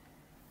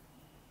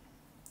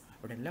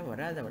 அப்படியெல்லாம்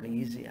வராது அவ்வளோ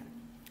ஈஸியாக.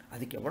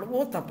 அதுக்கு எவ்வளவோ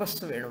தபஸ்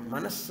வேணும்.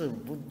 மனசு,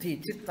 புத்தி,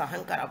 சித்த,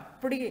 அகங்காரம்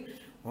அப்படி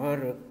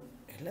ஒரு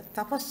எல்லாம்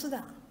தபஸு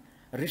தான்.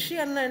 ரிஷி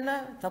என்ன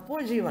தப்போ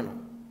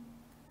ஜீவனம்,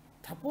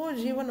 தப்போ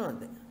ஜீவனம்.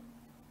 அது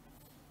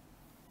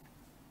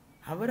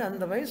அவர்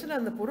அந்த வயசுல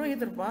அந்த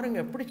புரோகிதர் பாருங்க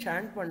எப்படி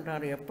சாண்ட்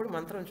பண்றாரு, எப்படி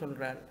மந்திரம்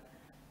சொல்றாரு.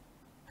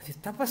 அது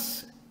தபஸ்.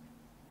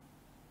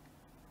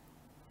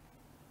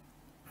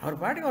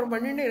 அவர் பாட்டுக்கு அவர்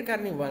பண்ணிட்டே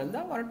இருக்கார். நீ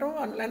வந்தா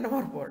வரட்டும், அல்லன்னா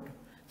போட்டோம்.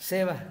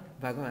 சேவை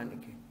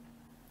பகவானுக்கு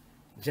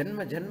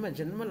ஜென்ம ஜென்ம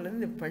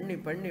ஜென்மலேருந்து பண்ணி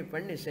பண்ணி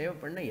பண்ணி சேவை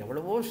பண்ண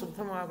எவ்வளவோ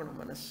சுத்தமாகணும்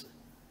மனசு.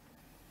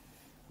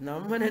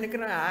 நம்ம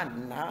நினைக்கிறோம்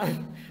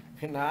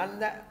நான்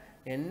தான்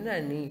என்ன,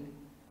 நீ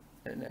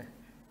என்ன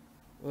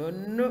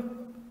ஒன்றும்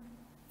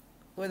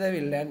உதவி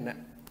இல்லைன்னா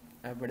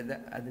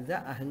அப்படிதான்.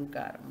 அதுதான்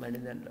அகங்காரம்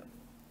மனிதன்ல.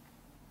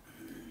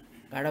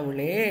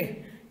 கடவுளே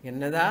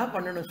என்னதான்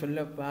பண்ணணும்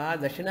சொல்லப்பா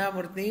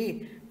தட்சிணாமூர்த்தி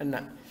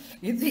என்ன.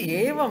 இது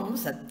ஏவம்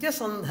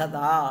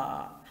சத்யசந்ததா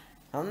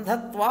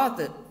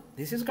சந்தத்வாத்.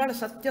 This is called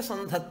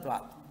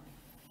Satyasandhatvat.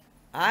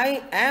 I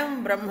am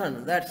Brahman,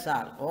 that's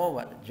all,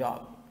 over, job.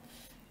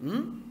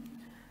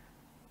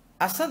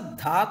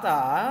 Asadhata,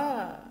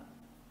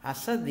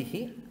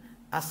 asadihi,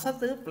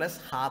 asat plus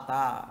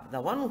hata. The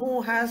one who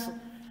has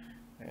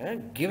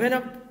given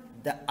up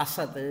the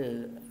asat,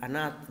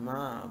 anatma,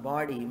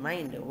 body,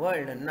 mind,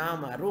 world,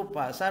 nama,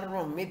 rupa,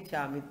 sarvam,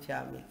 mithya, mithya,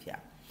 mithya.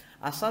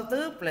 Asat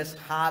plus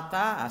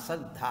hata,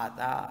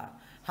 asadhata.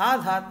 Ha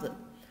dhat,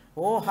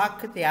 oh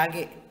hak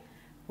tyage.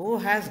 Who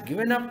has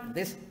given up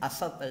this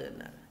asat?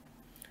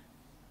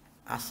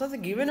 Asat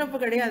given up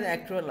கிடையாது.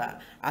 ஆக்சுவலா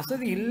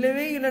அசத்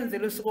இல்லவே இல்லைன்னு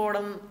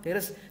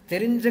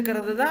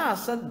தெரிஞ்சுக்கிறது தான்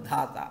அசத்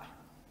தாத்தா.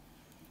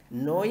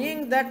 Knowing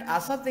that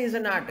asat is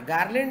not.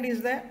 Garland is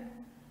there,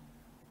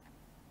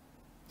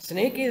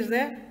 snake is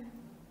there,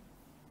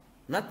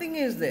 nothing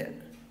is there.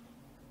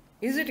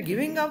 Is it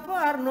giving up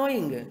or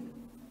knowing?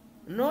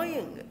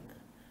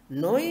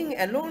 Knowing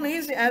alone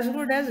is as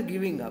good as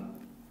giving up.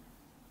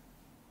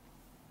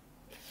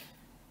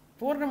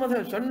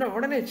 பூர்ணமதம் சொன்ன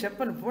உடனே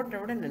செப்பல் போட்ட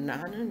உடனே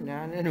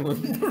நானு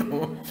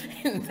வந்துடுவோம்.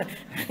 இந்த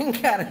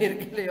அகங்காரம்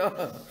இருக்கு இல்லையோ,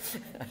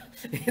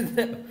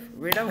 இது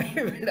விடவே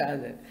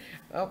விடாது.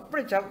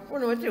 அப்படி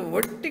சப்புன்னு வச்சு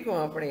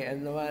ஒட்டிக்கும் அப்படியே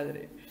அந்த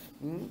மாதிரி.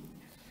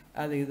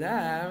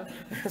 அதுதான்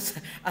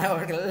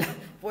அவர்கள்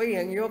போய்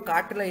எங்கேயோ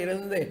காட்டில்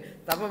இருந்து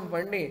தபம்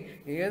பண்ணி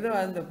ஏதோ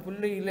அந்த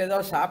புல்லு இல்லை ஏதோ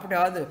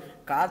சாப்பிடாது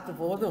காற்று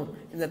போதும்,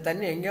 இந்த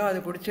தண்ணி எங்கேயோ அது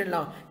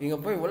குடிச்சிடலாம், இங்கே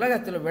போய்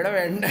உலகத்தில் விட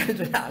வேண்டாம்னு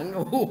சொல்லி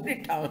அங்கே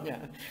ஊறிட்டாங்க.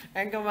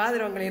 எங்கள்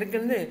மாதிரி அவங்களை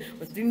இருக்குன்னு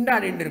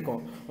திண்டாடிட்டு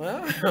இருக்கோம்.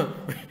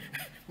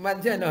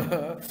 மத்தியானம்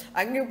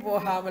அங்கே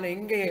போகாமலே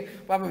இங்கே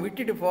பாப்பம்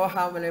விட்டுட்டு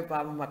போகாமலே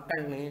பாப்பம்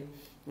மக்கள்னு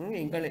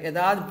எங்களை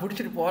ஏதாவது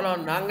பிடிச்சிட்டு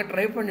போகலாம் நாங்கள்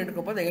ட்ரை பண்ணிட்டு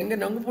இருக்கும் போது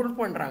எங்கே நாங்கள் புல்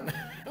பண்ணுறாங்க.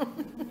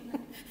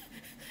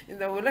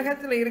 இந்த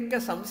உலகத்தில் இருக்க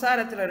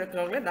சம்சாரத்தில்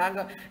இருக்கிறவங்கள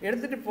நாங்கள்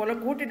எடுத்துகிட்டு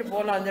போகலாம் கூட்டிகிட்டு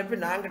போகலான்னு சொல்லி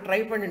நாங்கள் ட்ரை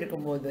பண்ணிட்டு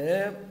இருக்கும்போது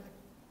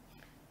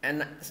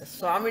என்ன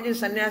சுவாமிஜி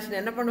சன்னியாசினி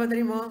என்ன பண்ணுவோம்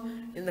தெரியுமோ,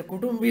 இந்த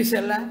குடும்பீஸ்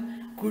எல்லாம்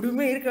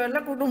குடும்பம்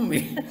இருக்கவெல்லாம் குடும்பி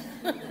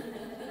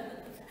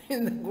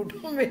இந்த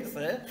குடும்பீஸ்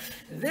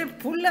இதே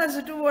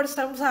புல்லாசு டுவோர்ட்ஸ்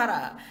சம்சாரா.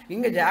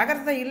 இங்கே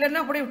ஜாகிரதை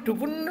இல்லைன்னா அப்படியே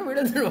டுப்புன்னு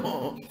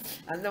விழுந்துடும்.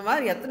 அந்த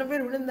மாதிரி எத்தனை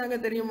பேர் விழுந்தாங்க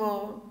தெரியுமோ.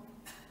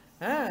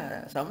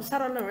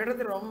 சம்சாரம்லாம்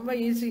விடுறது ரொம்ப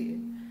ஈஸி.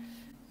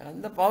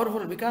 அந்த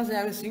பவர்ஃபுல் பிகாஸ் ஐ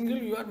ஆம் single,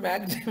 you are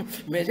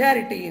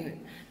majority in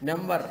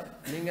number.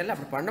 நீங்கள்லாம்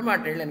அப்படி பண்ண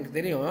மாட்டேன் எனக்கு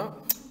தெரியும்,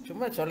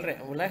 சும்மா சொல்கிறேன்.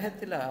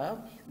 உலகத்தில்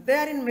they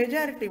are in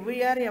majority. We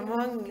are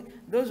among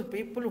those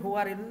people who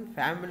are in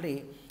family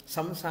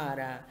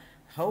சம்சாரா.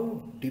 How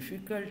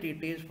difficult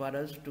it is for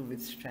us to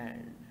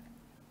withstand.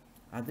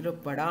 அதில்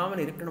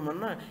படாமல்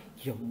இருக்கணும்னா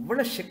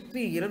எவ்வளோ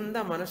சக்தி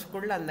இருந்தால்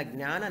மனசுக்குள்ளே அந்த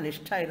ஞான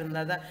நிஷ்டா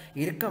இருந்தால் தான்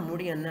இருக்க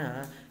முடியும்னா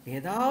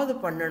ஏதாவது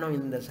பண்ணணும்.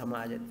 இந்த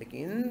சமாஜத்துக்கு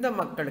இந்த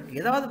மக்களுக்கு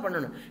ஏதாவது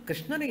பண்ணணும்.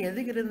 கிருஷ்ணர்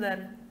எதுக்கு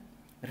இருந்தார்,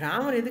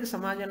 ராமர் எதுக்கு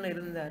சமாஜம்ல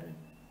இருந்தார்.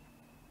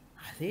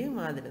 அதே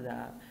மாதிரி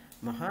தான்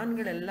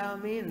மகான்கள்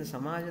எல்லாமே இந்த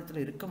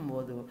சமாஜத்தில்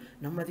இருக்கும்போது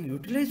நம்ம அதை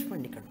யூட்டிலைஸ்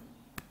பண்ணிக்கணும்.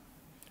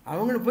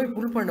 அவங்கள போய்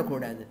புல்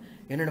பண்ணக்கூடாது.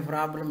 என்னோடய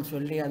ப்ராப்ளம்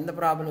சொல்லி அந்த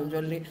ப்ராப்ளம்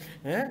சொல்லி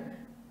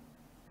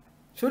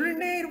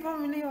சொல்லிகிட்டே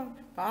இருப்போம் இல்லையோ.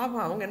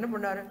 பாப்போம் அவங்க என்ன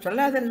பண்ணாரு,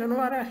 சொல்லாதேன்னு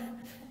சொல்லுவார,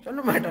 சொல்ல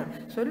மாட்டார்,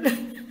 சொல்லு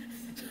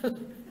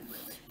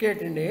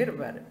கேட்டுட்டே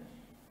இருப்பார்.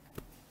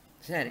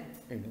 சரி,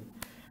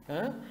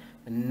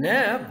 ந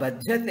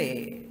பத்யதே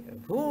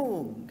who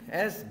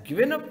has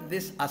given up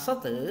this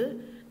Asad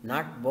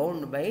not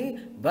bound by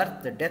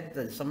birth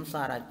death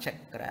சம்சார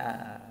சக்கர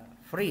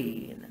free.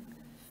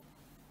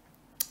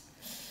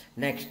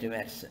 Next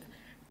verse.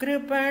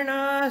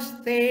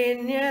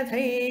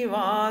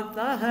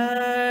 कृपणास्तेऽन्यथैवातः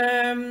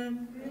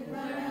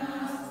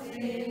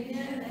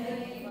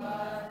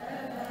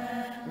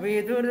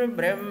vidur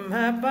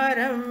brahma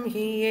param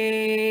hiye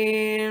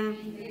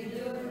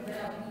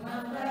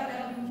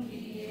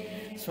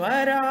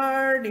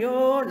swaradyo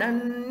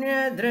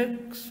nanya drik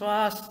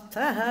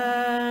swastha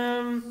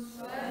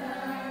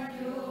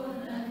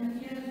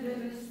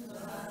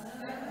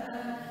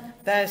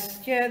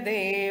tasya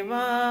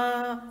deva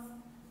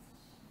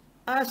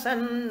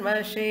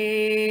asanvashe.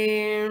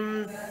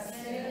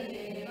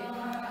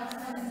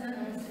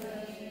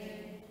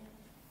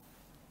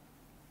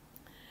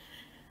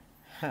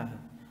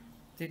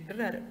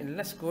 திட்டுறாரு,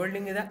 எல்லாம்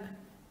ஸ்கோல்டிங்கு தான்.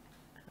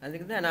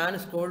 அதுக்கு தான்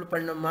நானும் ஸ்கோல்டு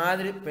பண்ண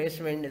மாதிரி பேச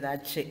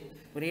வேண்டியதாச்சு.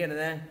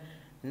 புரியறதா?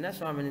 என்ன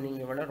சுவாமினி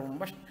நீங்கள் இவ்வளோ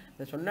ரொம்ப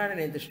சொன்னாரு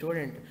நேற்று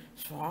ஸ்டூடெண்ட்,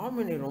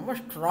 சுவாமினி ரொம்ப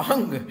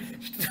ஸ்ட்ராங்கு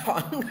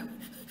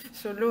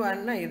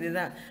சொல்லுவான்னா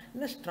இதுதான்.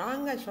 இன்னும்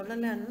ஸ்ட்ராங்காக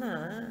சொல்லலைன்னா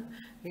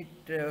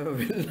it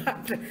will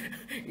not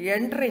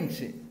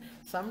entrance.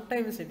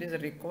 Sometimes it is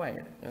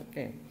required.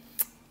 Okay,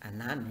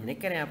 நான்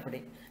நினைக்கிறேன்,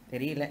 அப்படி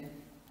தெரியல.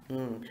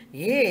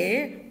 ये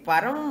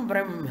परम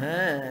ब्रह्म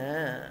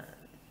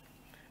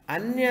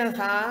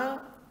अन्यथा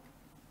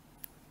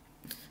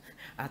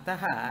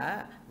अतः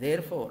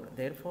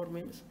therefore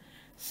means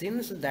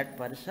since that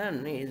person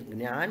is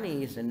jnani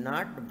is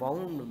not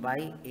bound by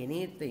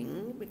anything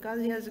because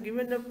he has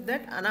given up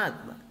that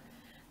anatma,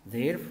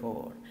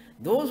 therefore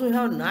those who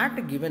have not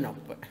given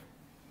up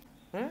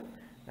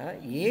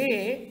ye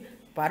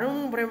param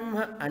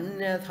brahma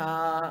anyatha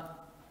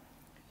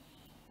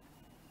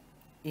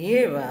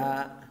eva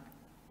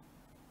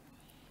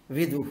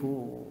viduhu,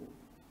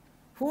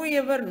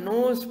 whoever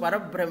knows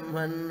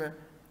Parabrahman,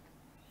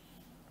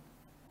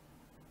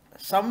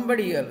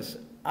 somebody else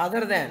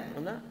other than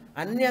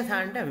anyatha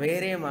ante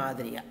vere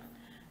madriya,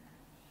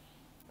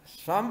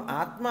 swam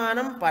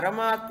atmanam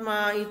paramatma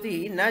iti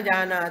na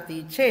janati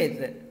chet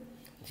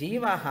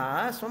jivaha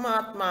swam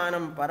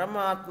atmanam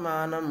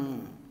paramatmanam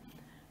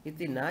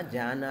iti na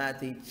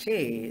janati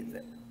chet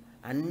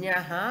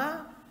anyaha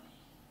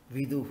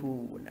viduhu.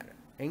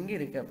 எங்கே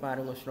இருக்க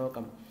பாருங்க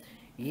ஸ்லோகம்.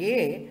 ये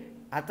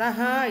अतः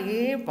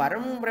ये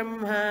परम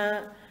ब्रह्म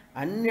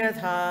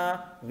अन्यथा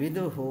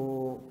विदुः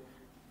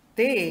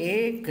ते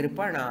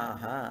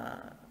कृपणाः,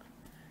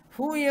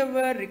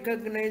 whoever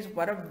recognize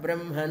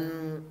Parabrahman,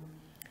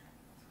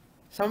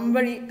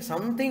 somebody,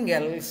 something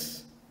else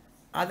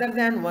other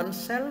than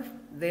oneself,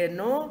 they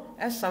know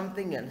as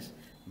something else.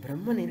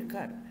 Brahman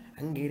irkar,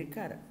 அங்கே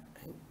இருக்கார்,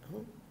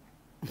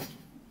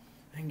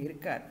 அங்கே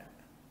இருக்கார்,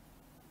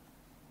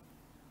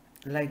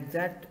 like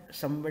that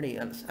somebody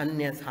else.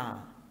 Anyatha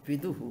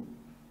viduhu,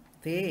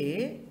 they,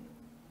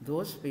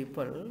 those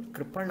people,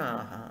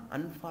 kripanaha,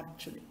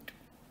 unfortunate.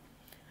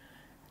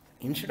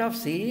 Instead of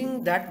seeing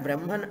that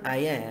Brahman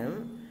I am,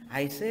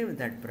 I say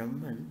that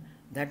Brahman,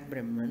 that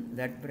Brahman,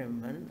 that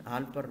Brahman,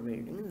 all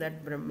pervading, that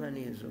Brahman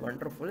is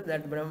wonderful,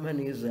 that Brahman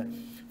is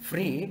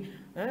free,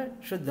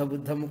 Shuddha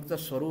Buddha Mukta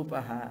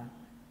Swarupaha.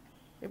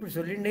 இப்படி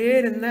சொல்லிட்டே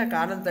இருந்தா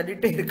காலம்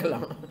தள்ளிட்டே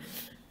இருக்கலாம்.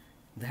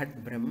 That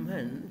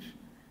Brahman,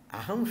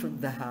 aham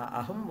shuddha,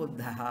 aham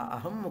buddha,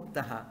 aham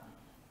mukta,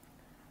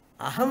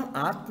 aham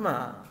atma,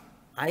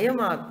 ayam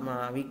atma,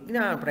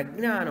 விக்ஞா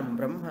பிரஜானம்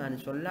பிரம்மன்னு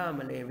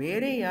சொல்லாமலே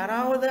வேறே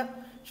யாராவது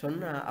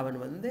சொன்னா அவன்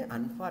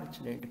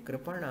அன்பார்ச்சுனேட்,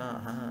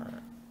 கிருபணாக,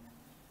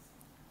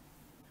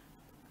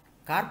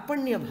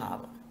 கார்பண்ய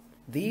பாவம்,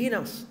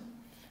 தீனஸ்,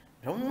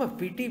 ரொம்ப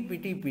பிட்டி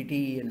பிட்டி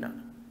பிட்டின்னா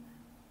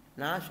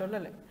நான்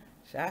சொல்லலை,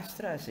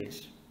 சாஸ்திரா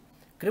சேஸ்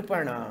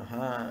கிருபணாக.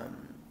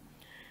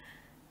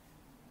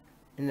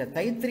 இந்த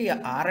Taittiriya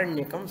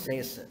ஆரண்யகம்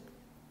chase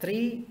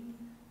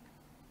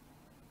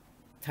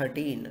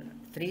 3:13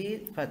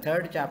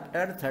 3rd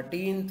chapter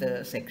 13th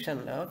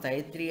sectionలో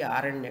Taittiriya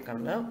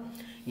ఆరణ్యకంలో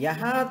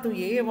యహా తు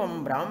ఏవం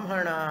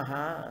బ్రాహ్మణాః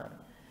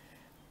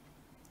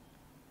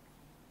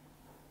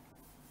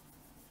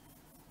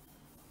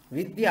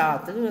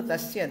విద్యాత్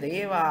తస్య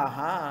దేవాః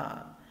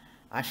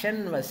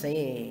అశన్వసే,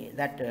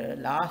 that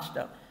last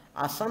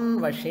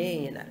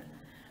అసన్వశేన,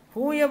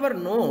 whoever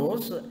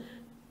knows,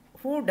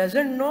 who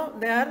doesn't know,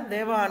 they are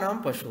devanam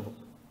pashu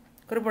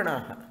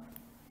kripanaha.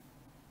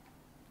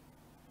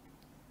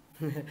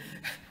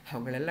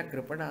 அவங்களெல்லாம்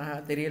கிருப்பனாக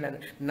தெரியல.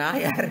 நான்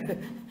யார்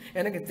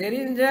எனக்கு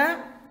தெரிஞ்சா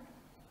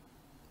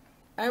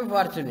ஐ எம்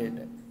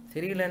ஃபார்ச்சுனேட்,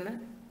 தெரியலன்னா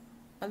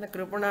அந்த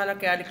கிருப்பனால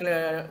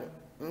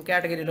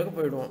கேட்டகரியிலுக்கு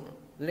போயிடுவோம்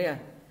இல்லையா?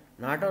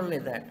 நாட் ஓன்லி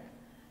தட்,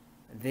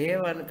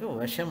 தேவனுக்கு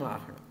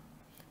வசமாகணும்.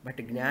 But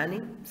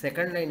Jnani,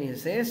 second line he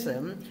says,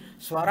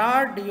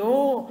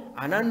 Swaradyo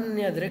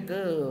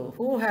Ananyadrik,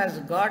 who has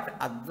got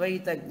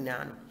Advaita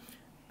Jnana.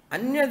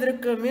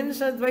 Anyadrik means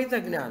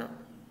Advaita Jnana.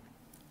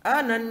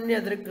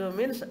 Ananyadrik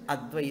means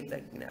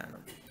Advaita Jnana.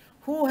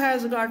 Who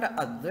has got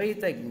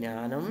Advaita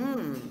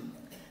Jnanam?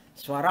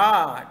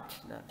 Swarat.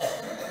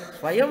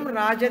 Swayam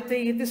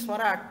Rajate iti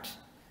Swarat.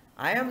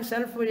 I am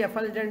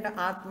self-effulgent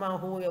Atma,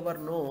 whoever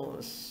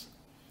knows,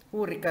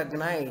 who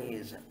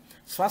recognizes.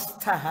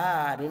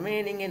 Swasthaha,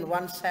 remaining in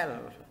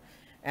oneself,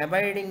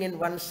 abiding in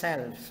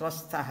oneself,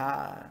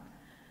 swasthaha.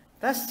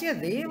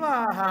 Tasya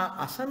devaha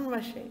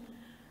asanvashe.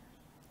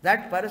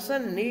 That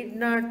person need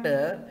not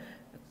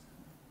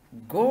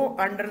go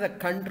under the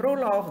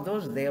control of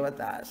those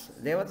devatas.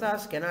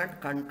 Devatas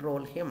cannot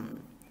control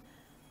him.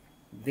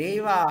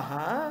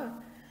 Devaha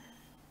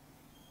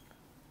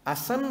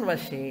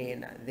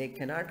asanvashena, they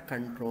cannot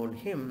control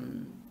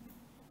him.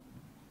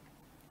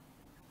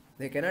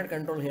 They cannot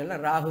control him.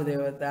 Rahu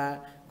devata,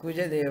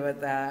 Kuja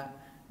devata,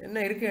 enna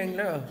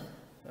irukenglo,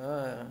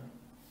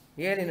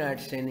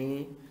 ஏலிநாட் சனி,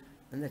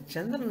 அந்த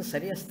சந்திரன்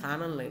சரியாக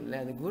ஸ்தானம்ல இல்லை,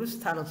 அந்த குரு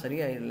ஸ்தானம்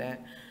சரியாக இல்லை,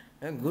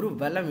 குரு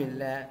பலம்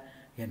இல்லை,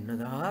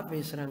 என்னதான்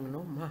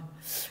பேசுகிறாங்கன்னோம்மா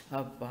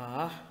அப்பா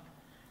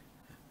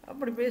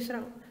அப்படி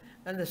பேசுகிறாங்க.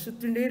 அந்த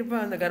சுற்றிகிட்டே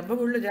இருப்பான், அந்த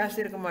கர்ப்பகுள்ள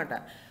ஜாஸ்தி இருக்க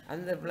மாட்டான்.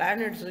 அந்த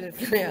பிளானட்ஸ்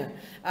இருக்கு,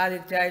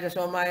 ஆதித்யாய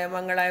சோமாய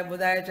மங்களாய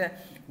புதாயச்ச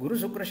குரு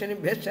சுக்ரசனி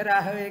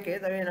பேச்சராகவே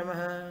கேதவே நம.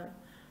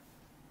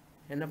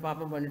 என்ன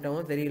பாப்பம்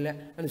பண்ணிட்டோமோ தெரியல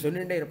அது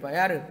சொல்லிகிட்டே இருப்பான்.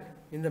 யார்?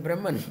 இந்த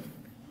பிரம்மன்.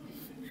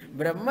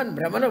 பிரம்மன்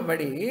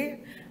பிரமணப்படி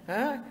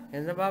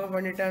எந்த பாபம்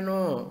பண்ணிட்டானோ.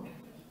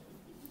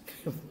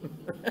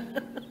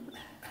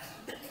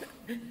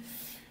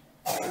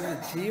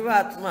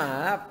 ஜீவாத்மா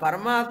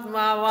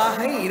பரமாத்மாவாக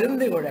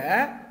இருந்து கூட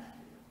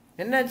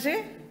என்னாச்சு,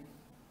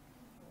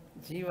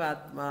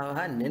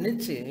 ஜீவாத்மாவாக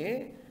நினைச்சு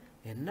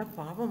என்ன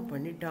பாபம்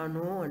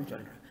பண்ணிட்டானோன்னு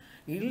சொல்றான்.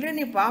 இல்லை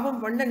நீ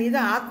பாபம் பண்ண, நீ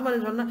தான்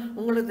ஆத்மான்னு சொன்னா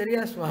உங்களுக்கு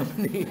தெரியாது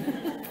சுவாமி,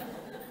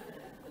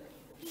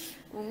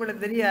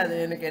 உங்களுக்கு தெரியாது.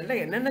 எனக்கு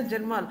எல்லாம் என்னென்ன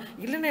ஜென்மான்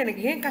இல்லைன்னா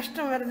எனக்கு ஏன்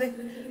கஷ்டம் வருது,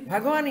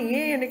 பகவான்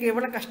ஏன் எனக்கு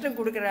எவ்வளோ கஷ்டம்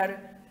கொடுக்குறாரு,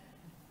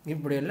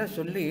 இப்படி எல்லாம்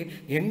சொல்லி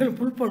எங்களை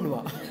புல்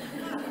பண்ணுவா.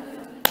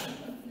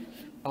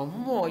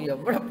 அம்மோ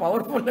எவ்வளோ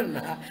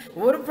பவர்ஃபுல்லுன்னா,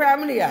 ஒரு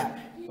ஃபேமிலியா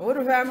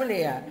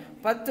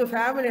 10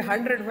 ஃபேமிலி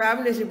 100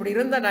 ஃபேமிலிஸ் இப்படி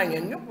இருந்தால் நாங்கள்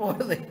எங்கே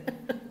போகிறது?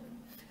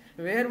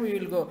 Where we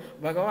will go?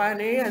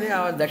 பகவானே அது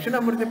அவன்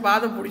தட்சிணாமூர்த்தி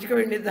பாதம் பிடிச்சிக்க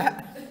வேண்டியதா.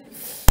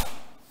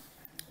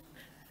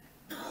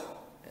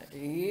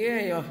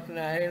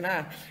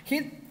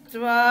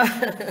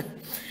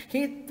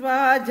 हित्वा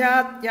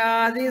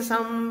जात्यादि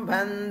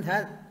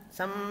संबंधान,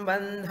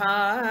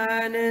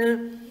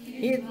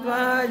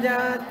 हित्वा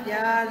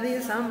जात्यादि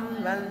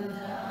संबंध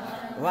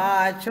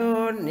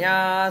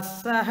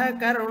वाचोन्यासः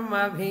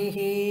कर्मभिः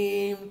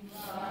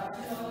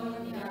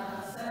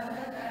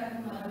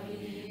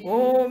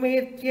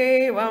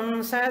ओमित्येवं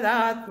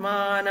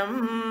सदात्मानं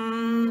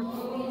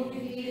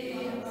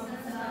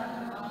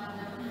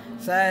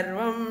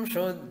सर्वं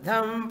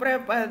शुद्धं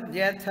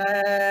प्रपद्यथ.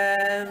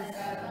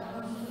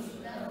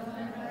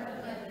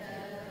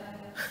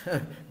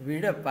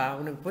 விடப்பா,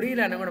 உனக்கு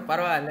புரியலன்னா கூட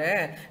பரவாயில்ல,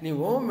 நீ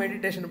ஓம்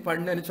மெடிடேஷன்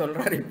பண்ணுன்னு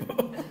சொல்றாரு. இப்போ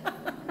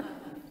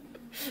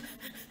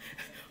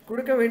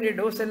கொடுக்க வேண்டிய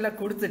டோஸ் எல்லாம்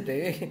கொடுத்துட்டு,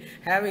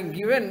 having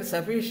given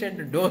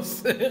sufficient dose,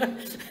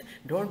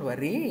 don't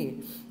worry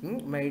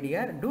my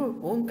dear, two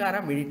ஓங்கார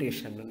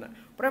meditation.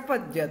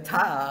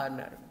 பிரபத்யதா,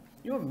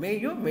 you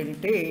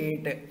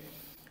meditate.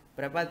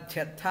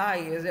 Prapadyatha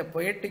is a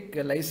poetic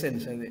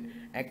license.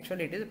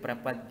 Actually, it is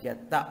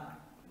Prapadyata.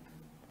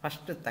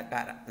 First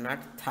takara,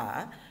 not tha.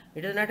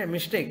 It is not a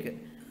mistake.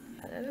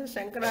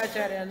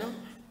 Shankaracharya, no,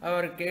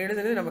 our kid is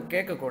a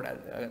keka.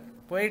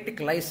 Poetic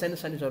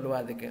license and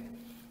Solvadike.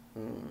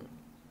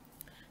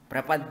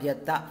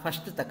 Prapadyata,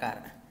 first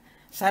takara.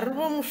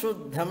 Sarvam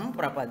Shuddham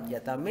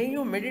Prapadyata. May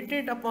you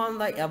meditate upon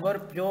the ever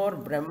pure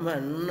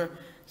Brahman,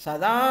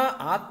 Sada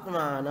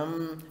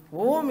Atmanam,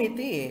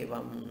 Omiti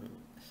Evam.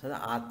 So the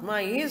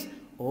Atma is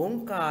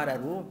Omkara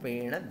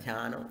Rupena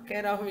Dhyanam.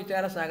 Care of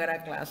Vichara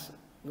Sagara class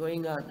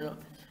going on. No?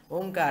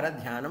 Omkara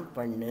Dhyanam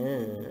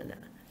Panna.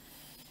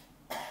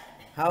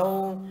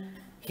 How?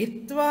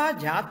 Hitva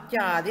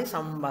Jatyadi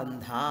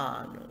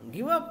Sambandhan.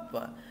 Give up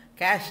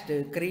caste,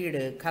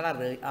 creed,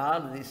 color,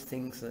 all these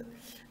things.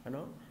 You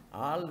know,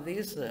 all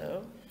these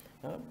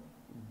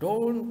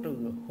don't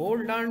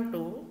hold on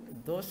to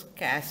those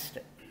caste.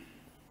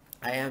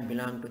 I am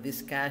belong to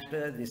this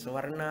caste, this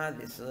varna,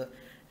 this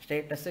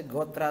status,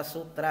 gotra,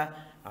 sutra,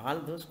 all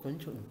those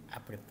கொஞ்சம்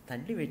அப்படி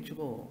தள்ளி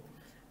வச்சுக்கோ.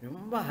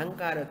 ரொம்ப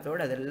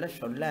அகங்காரத்தோடு அதெல்லாம்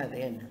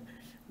சொல்லாதேன்னு.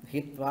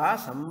 ஹித்வா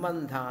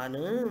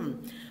சம்பந்தானு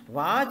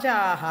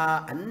வாச்சாஹ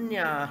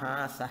அந்யாஹ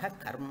சஹ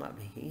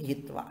கர்மபிஹி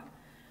ஹித்வா.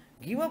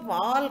 Give up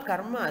all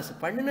karmas.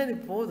 பண்ணினது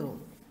போதும்,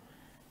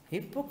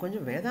 இப்போ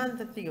கொஞ்சம்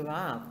வேதாந்தத்துக்கு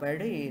வா,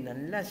 படி,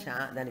 நல்லா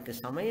దానికి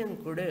సమయం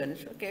கொடு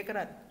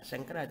கேட்குறார்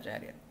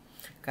சங்கராச்சாரியர்.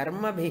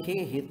 கர்மபிஹி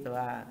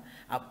ஹித்வா.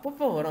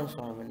 அப்பப்போ வரும்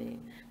சுவாமினி.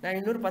 நான்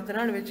இன்னொரு 10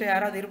 நாள் வச்சு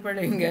யாராவது இருப்பாள்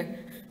இங்க?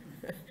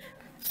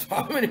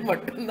 சுவாமினி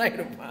மட்டும்தான்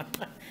இருப்பான்.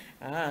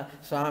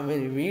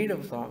 சுவாமினி வீடு,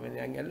 சுவாமினி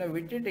அங்கெல்லாம்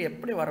விட்டுட்டு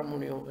எப்படி வர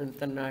முடியும்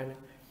இத்தனை நாள்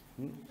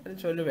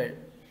சொல்லுவேள்.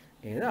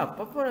 ஏதோ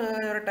அப்பப்போ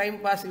ஒரு டைம்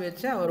பாஸ்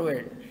வச்சா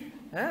வருவேள்.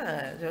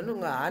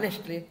 சொல்லுங்க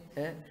ஆனஸ்ட்லி.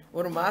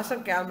 ஒரு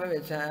மாதம் கேம்பை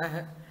வச்சேன்.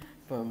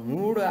 இப்போ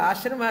 3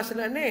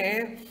 ஆசிரமாசிலன்னே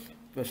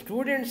இப்போ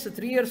ஸ்டூடெண்ட்ஸ்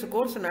 3 years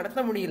கோர்ஸ் நடத்த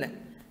முடியல.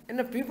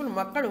 என்ன பீப்புள்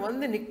மக்கள்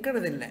வந்து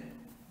நிற்கிறது இல்லை.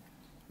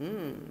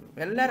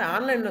 எல்லோரும்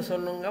ஆன்லைனில்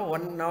சொல்லுங்க,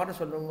 1 hour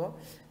சொல்லுங்க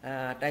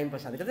டைம்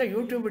பாஸ். அதுக்கு தான்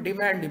யூடியூப்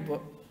டிமாண்ட்.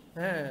 இப்போது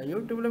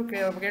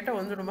யூடியூப்பில் கேட்டால்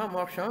வந்துடுமா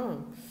மோட்சம்?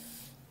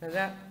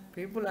 அதான்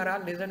பீப்புள் ஆர்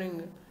ஆல் லிசனிங்.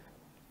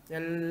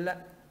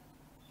 எல்லாம்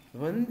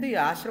வந்து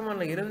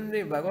ஆசிரமில் இருந்து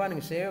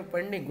பகவானுக்கு சேவை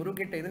பண்ணி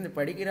குருக்கிட்ட இருந்து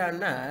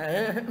படிக்கிறான்னா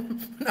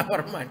நான்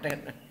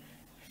வரமாட்டேன்.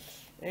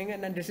 எங்கே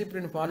நான்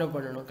டிசிப்ளின் ஃபாலோ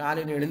பண்ணணும்,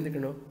 காலையில்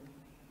எழுந்துக்கணும்,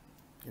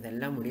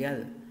 இதெல்லாம்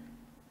முடியாது.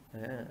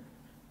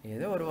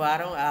 ஏதோ ஒரு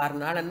வாரம் 6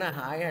 நாள்னா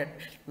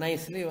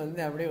நைஸ்லி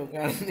அப்படியே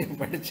உட்காந்து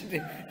படிச்சுட்டு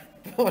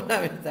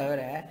போகலாமே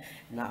தவிர,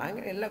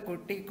 நாங்கள் எல்லாம்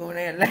குட்டி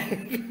கூனை எல்லாம்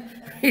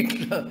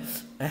வீட்டில்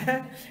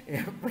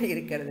எப்படி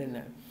இருக்கிறது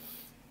என்ன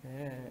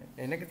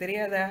எனக்கு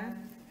தெரியாதா?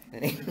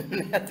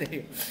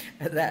 தெரியும்.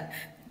 அதான்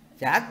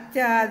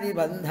சாத்தியாதி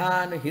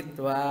பந்தானு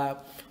ஹித்வா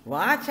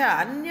வாச்சா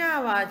அந்யா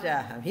வாச்சா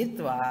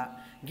ஹித்வா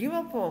கிவ்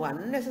அப்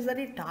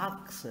அன்னெசரி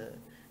டாக்ஸ்.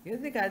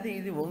 எதுக்கு அது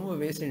இது ரொம்ப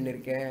பேசின்னு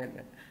இருக்கேன்,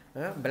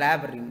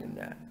 பிளாபரிங்,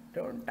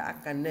 டோன்ட்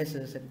டாக்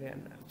அன்னெசரி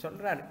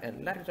சொல்கிறாரு,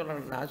 எல்லாரும்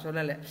சொல்கிறாரு, நான்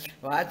சொல்லலை.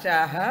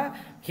 வாச்சாக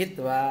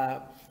ஹித்வா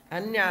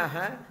அந்யாக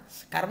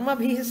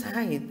கர்மபி சக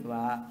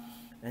ஹித்வா,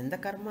 இந்த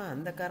கர்மா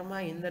அந்த கர்மா,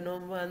 இந்த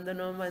நோம்பு அந்த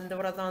நோம்பு, இந்த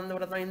விரதம் அந்த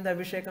விரதம், இந்த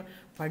அபிஷேகம்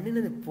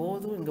பண்ணினது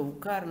போதும், இங்கே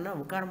உட்காருன்னா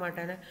உட்கார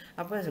மாட்டானே.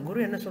 அப்போ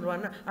குரு என்ன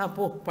சொல்லுவான்னா,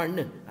 போ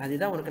பண்ணு,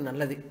 அதுதான் உனக்கு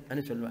நல்லது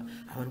அப்படின்னு சொல்லுவான்.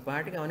 அவன்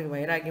பாட்டுக்கு அவனுக்கு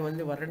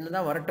வைராக்கியம் வரணுன்னு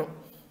தான் வரட்டும்,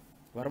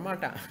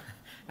 வரமாட்டான்,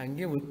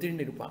 அங்கேயே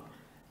உத்திண்டு இருப்பான்.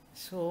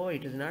 So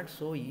it is not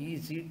so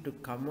easy to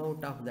come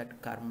out of that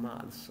karma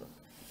also.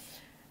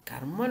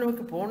 கர்மா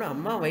நோக்கி போகணும்.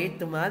 அம்மா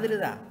வயிற்று மாதிரி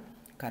தான்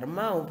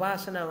கர்மா.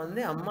 உபாசனை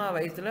அம்மா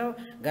வயிற்றுல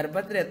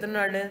கர்ப்பத்தில் எத்தனை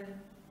நாள்?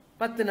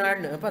 10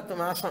 நாள், 10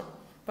 மாதம்.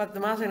 10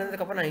 மாதம்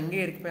இருந்ததுக்கப்புறம் நான்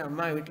இங்கே இருப்பேன்,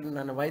 அம்மா வீட்டில்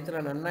நான்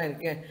வயிற்றுல நன்னா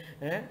இருக்கேன்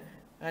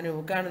நான்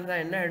உட்கார்ந்துருந்தா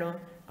என்ன ஆகிடும்?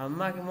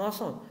 அம்மாவுக்கு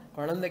மோசம்,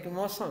 குழந்தைக்கு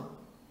மோசம்.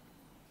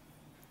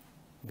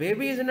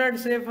 பேபி இஸ் நாட்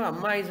சேஃப்,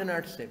 அம்மா is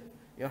not safe.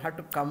 You have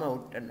to come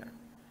out.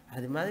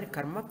 அது மாதிரி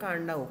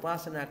கர்மகாண்டா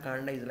உபாசனா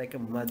காண்டா is like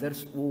a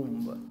mothers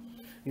womb.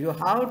 You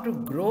have to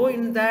grow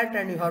in that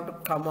and you have to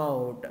come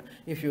out.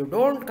 If you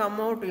don't come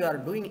out, you are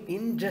doing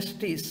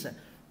injustice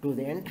to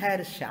the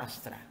entire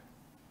Shastra.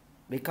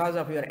 Because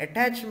of your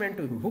attachment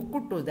to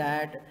hooked to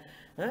that,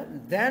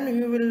 then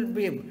you will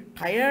be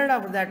tired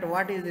of that.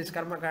 What is this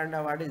karma kanda,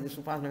 what is this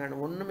upasana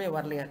kanda? Onnume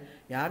varliya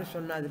yaar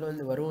sonna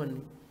adile varuvan.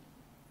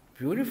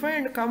 Purify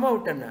and come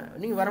out anna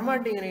neenga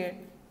varamatingire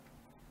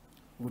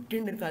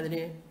vittindu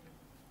irukadile.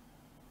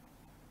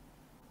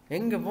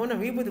 எங்கே போனால்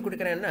விபூதி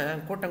கொடுக்குறேன்னா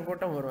கூட்டம்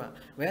கூட்டம் வருவான்.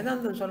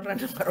 வேதாந்தம்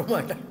சொல்கிறேன்னு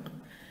வரமாட்டான்.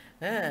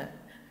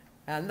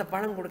 அந்த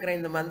பணம் கொடுக்குறேன்,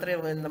 இந்த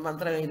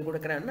மந்திரம் இது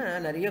கொடுக்குறேன்னா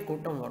நிறைய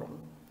கூட்டம் வரும்.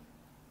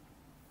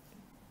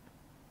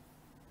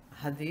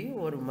 அது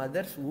ஒரு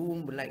mothers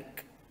womb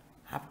like.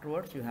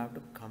 Afterwards you have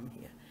to come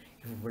here.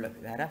 இவ்வளோ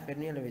வேற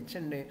பெண்ணியில்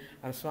வச்சுண்டு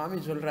அவர்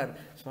சுவாமி சொல்கிறார்,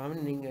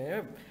 சுவாமி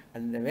நீங்கள்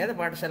அந்த வேத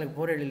பாடசாலைக்கு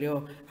போகிற இல்லையோ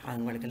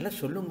அவங்களுக்கு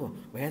எல்லாம் சொல்லுங்க,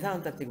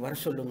 வேதாந்தத்துக்கு வர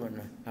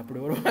சொல்லுங்கன்னு.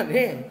 அப்படி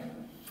வருவாரே.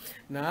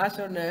 நான்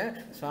சொன்னேன்,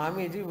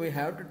 Swamiji, we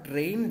have to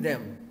train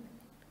them.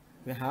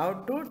 We have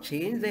to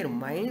change their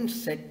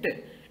mindset.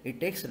 It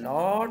takes a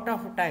lot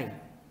of time.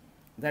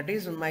 That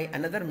is my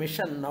another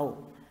mission now.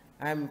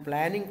 I am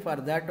planning for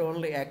that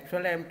only.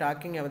 Actually, I am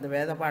talking about the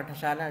Veda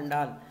Pathashala and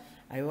all.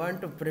 I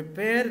want to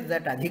prepare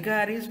that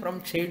adhikaris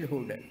from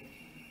childhood.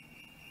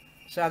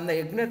 So, அந்த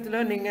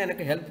யக்னத்தில் நீங்கள்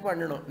எனக்கு help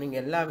பண்ணணும்,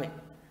 நீங்கள் எல்லாமே.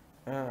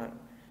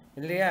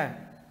 இல்லையா?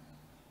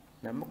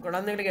 நம்ம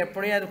குழந்தைகளுக்கு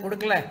எப்படியும் அது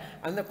கொடுக்கல,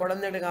 அந்த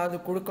குழந்தைகளுக்கு அது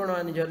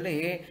கொடுக்கணும்னு சொல்லி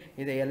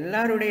இதை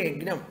எல்லாருடைய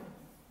யக்னம்.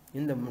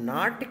 இந்த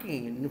நாட்டுக்கு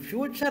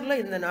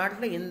ஃப்யூச்சரில் இந்த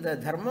நாட்டில் இந்த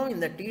தர்மம்,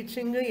 இந்த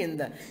டீச்சிங்கு,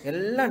 இந்த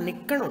எல்லாம்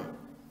நிற்கணும்.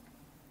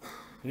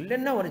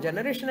 இல்லைன்னா ஒரு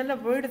ஜெனரேஷன்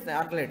எல்லாம் போயிடுது,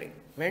 ஆல்ரெடி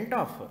வெண்ட்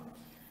ஆஃப்.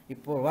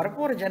 இப்போ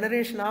வரப்போகிற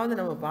ஜெனரேஷனாவது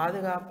நம்ம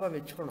பாதுகாப்பாக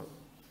வச்சுக்கணும்.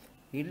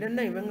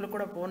 இல்லைன்னா இவங்களுக்கு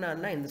கூட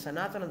போனான்னா இந்த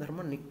சனாதன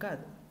தர்மம்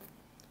நிற்காது.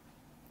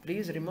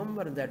 Please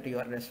remember that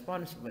your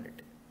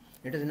responsibility.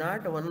 It is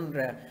not one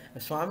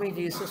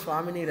Swamiji's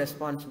Swamini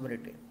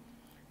responsibility.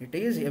 It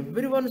is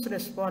everyone's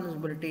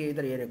responsibility,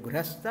 either you are a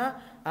grihastha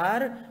or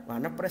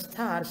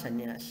vanaprastha or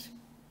sannyasi.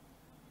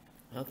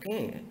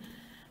 Okay.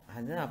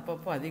 அது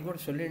அப்பப்போ அதை கூட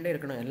சொல்லிகிட்டே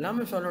இருக்கணும்,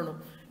 எல்லாமே சொல்லணும்,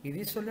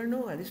 இது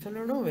சொல்லணும், அது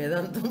சொல்லணும்,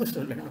 வேதாந்தமும்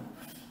சொல்லணும்.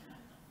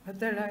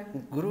 அதாடா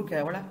குருக்கு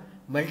எவ்வளோ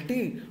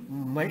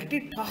மல்டி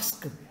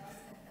டாஸ்க்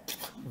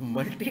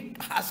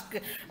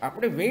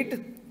அப்படியே வெயிட்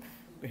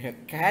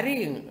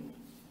கேரிங்.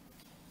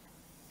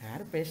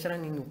 யார்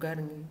பேசுகிறாங்க? இங்கே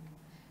உட்காருங்க.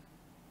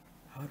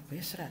 அவர்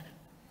பேசுகிறார்,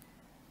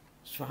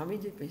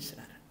 சுவாமிஜி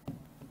பேசுகிறார்.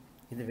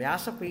 இது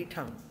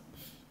வியாசபீடம்.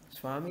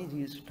 Swamiji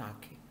is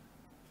talking.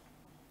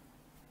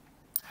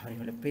 அவர்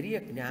இவ்வளோ பெரிய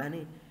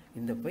ஞானி.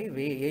 இந்த போய்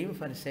எய்ம்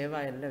ஃபார் சேவா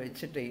எல்லாம்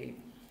வச்சுட்டு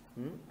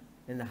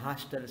இந்த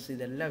ஹாஸ்டல்ஸ்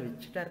இதெல்லாம்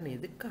வச்சுட்டாருன்னு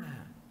எதுக்கா?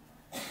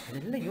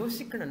 அதெல்லாம்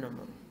யோசிக்கணும்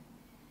நம்ம.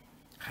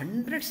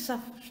 Hundreds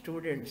of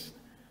students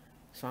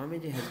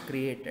Swamiji has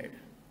created,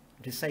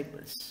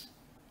 disciples,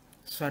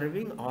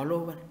 serving all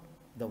over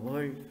the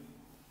world.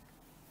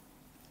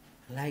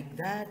 Like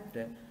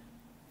that,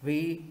 we,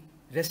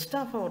 rest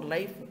of our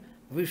life,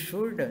 we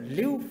should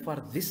live for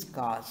this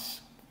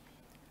cause.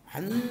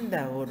 And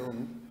our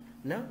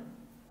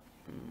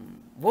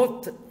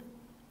both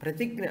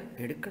pratigna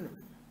edukkanum.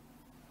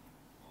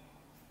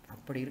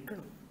 Appadi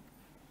irukkanum.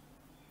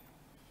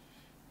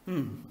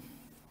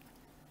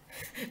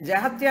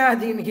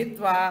 Jahatyadin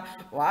hitva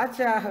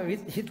vacha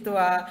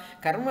hitva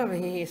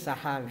karmavihi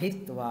saha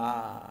hitva.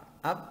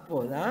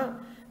 அப்போதான்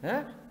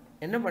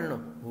என்ன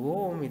பண்ணணும்?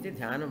 ஓம் இது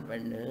தியானம்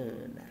பண்ணு.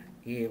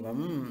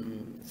 एवं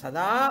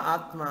सदा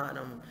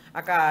आत्मानं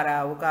अकार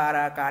उकार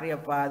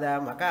कार्यपाद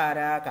मकार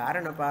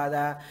कारणपाद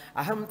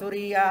अहम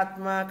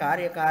तुरीयात्मा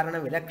कार्यकारण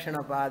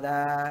विलक्षणपाद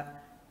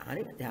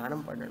अनि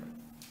ध्यानं पण्णनु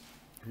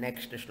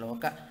नेक्स्ट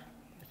श्लोक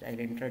I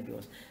will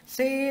introduce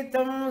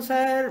सेतुं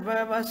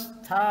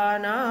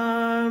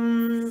सर्वव्यवस्थानां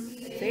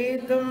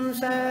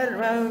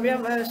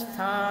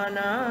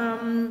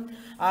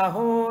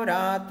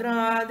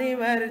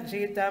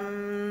अहोरात्रादिवर्जितम्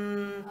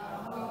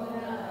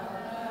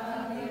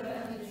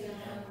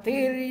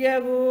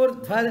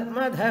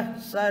तिर्यगूर्ध्वमधः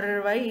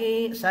सर्वं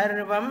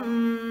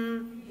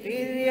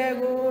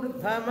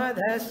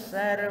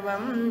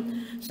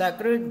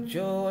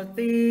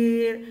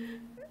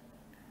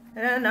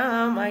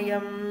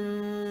सकृज्योतिरनामयम्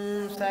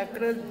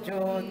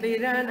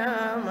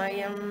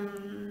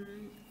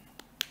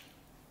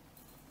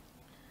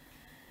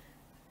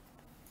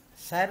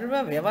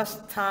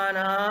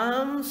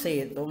सर्वव्यवस्थानां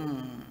सेतुं.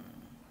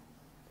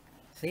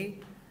 See,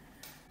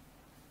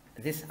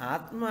 this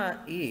Atma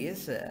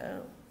is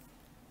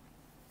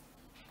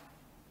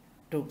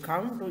to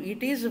come to,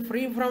 it is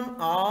free from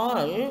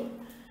all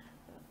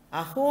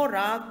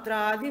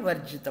ahoratradi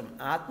varjitam.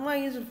 Atma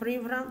is free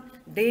from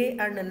day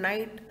and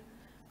night.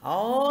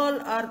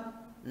 All are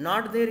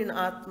not there in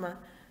Atma.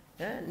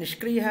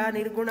 Nishkriya,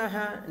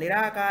 Nirgunaha,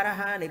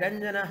 Nirakaraha,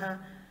 Niranjanaha.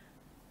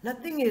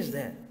 Nothing is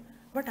there.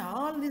 But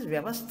all this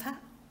vyavastha,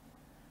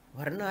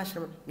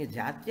 varnashrama, inge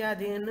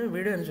jatyadinu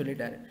vidunu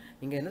solliட்டாரு.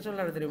 இங்க என்ன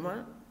சொல்றாரு தெரியுமா?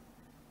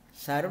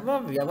 சர்வ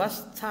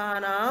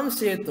வியவஸ்தானாம்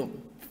சேத்தும்.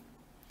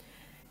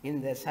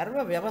 இந்த சர்வ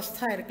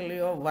வியவஸ்தா இருக்கு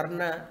இல்லையோ,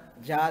 வர்ண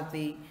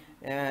ஜாதி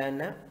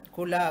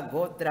குல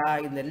கோத்ரா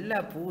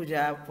இதெல்லாம்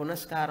பூஜா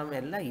புனஸ்காரம்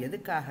எல்லாம்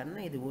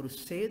எதுக்காகன்னா இது ஒரு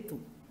சேத்து.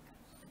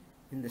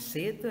 இந்த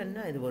சேத்து என்ன,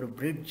 இது ஒரு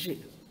பிரிட்ஜு.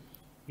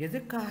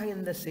 எதுக்காக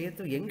இந்த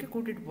சேத்து, எங்கே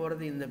கூட்டிகிட்டு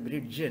போகிறது இந்த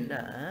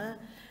பிரிட்ஜுன்னா,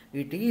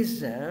 இட் இஸ்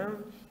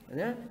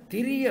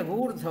திரிய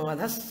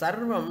ஊர்தமத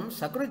சர்வம்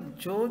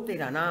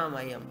சக்ருஜோதிர்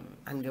அனாமயம்.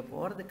 அங்கே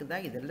போகிறதுக்கு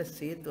தான் இதெல்லாம்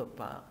சேத்து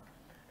அப்பா.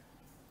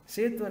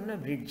 சேத்துன்னா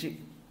பிரிட்ஜு.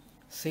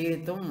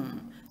 சேத்தும்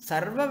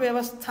சர்வ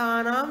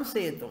வியவஸ்தானாம்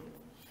சேத்தும்.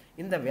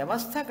 இந்த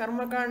வியவஸ்தா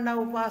கர்மகாண்டா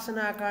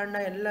உபாசனா காண்டா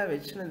எல்லாம்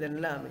வச்சுனது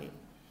எல்லாமே,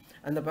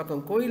 அந்த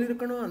பக்கம் கோயில்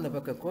இருக்கணும், அந்த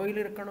பக்கம் கோயில்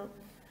இருக்கணும்,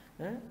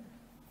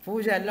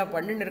 பூஜை எல்லாம்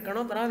பண்ணின்னு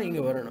இருக்கணும், அப்புறம்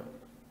இங்கே வரணும்.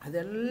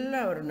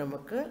 அதெல்லாம் அவர்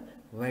நமக்கு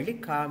வழி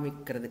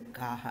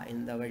காமிக்கிறதுக்காக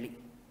இந்த வழி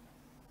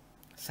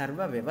சர்வ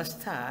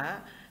வியவஸ்தா.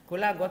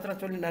 குலா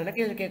கோத்திரம் சொல்லி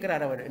நடக்க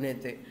கேட்குறாரு அவர்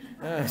நேற்று.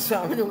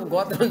 சுவாமி உங்கள்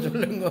கோத்திரம்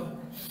சொல்லுங்க,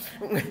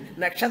 உங்கள்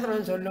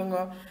நட்சத்திரம் சொல்லுங்க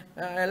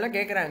எல்லாம்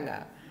கேட்குறாங்க.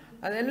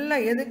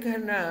 அதெல்லாம்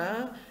எதுக்குன்னா,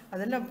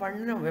 அதெல்லாம்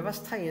பண்ண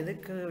வியவஸ்தா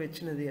எதுக்கு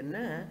வச்சுனது என்ன,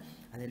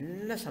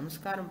 அதெல்லாம்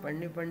சம்ஸ்காரம்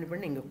பண்ணி பண்ணி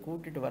பண்ணி இங்கே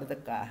கூட்டிகிட்டு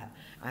வர்றதுக்காக.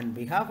 On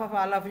behalf of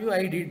all of you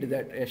I did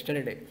that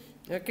yesterday.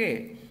 Okay,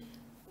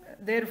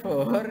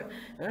 therefore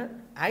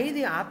I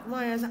the Atma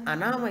as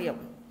anamayam,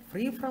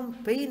 free from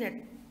pain.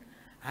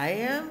 I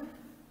am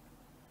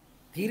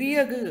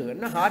Tiryagu,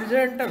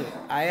 horizontal,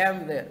 I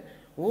am there.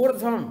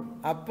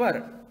 Urdhvam,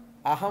 upper,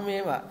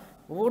 ahameva.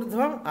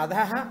 Urdhvam,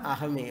 adhaha,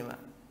 ahameva.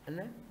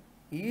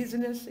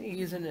 Easiness,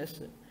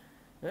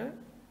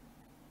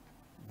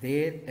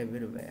 there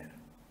everywhere.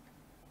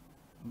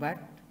 But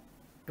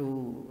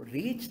to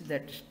reach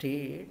that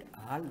state,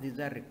 all these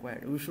are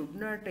required. We should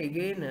not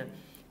again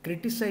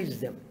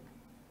criticize them.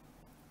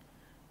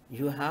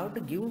 You have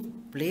to give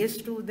place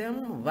to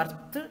them,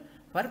 worth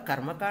for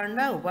karma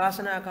kanda,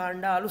 upasana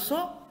kanda also,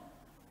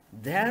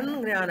 then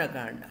jnana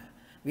kanda.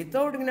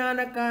 Without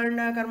jnana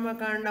kanda, karma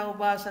kanda,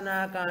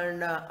 upasana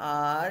kanda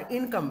are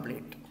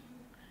incomplete.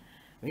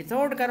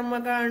 Without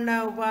karma kanda,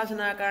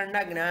 upasana kanda,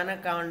 jnana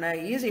kanda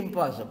is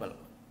impossible.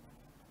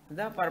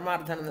 The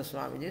Paramarthananda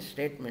Swamiji's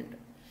statement.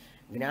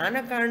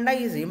 Jnana kanda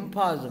is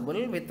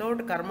impossible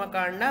without karma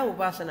kanda,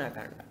 upasana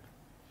kanda.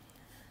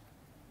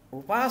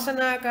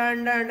 Upasana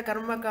kanda and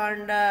karma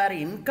kanda are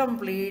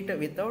incomplete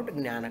without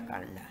jnana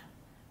kanda.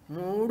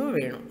 Moodu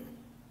venu.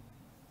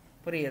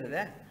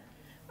 Puriyadha?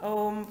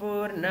 Om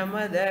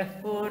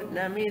Purnamadah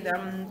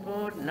Purnamidam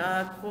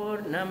Purnat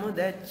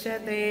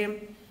Purnamudachyate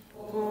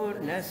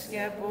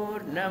Purnasya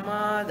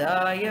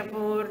Purnamadaya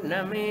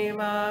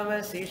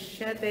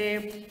Purnamevavasishyate.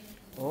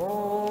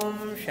 Om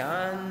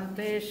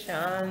Shanti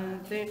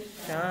Shanti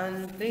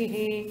Shanti.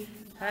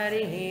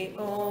 Harihi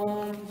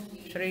Om.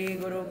 Shri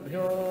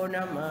Gurubhyo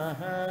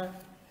Namaha.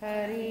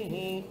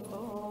 Harihi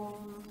Om.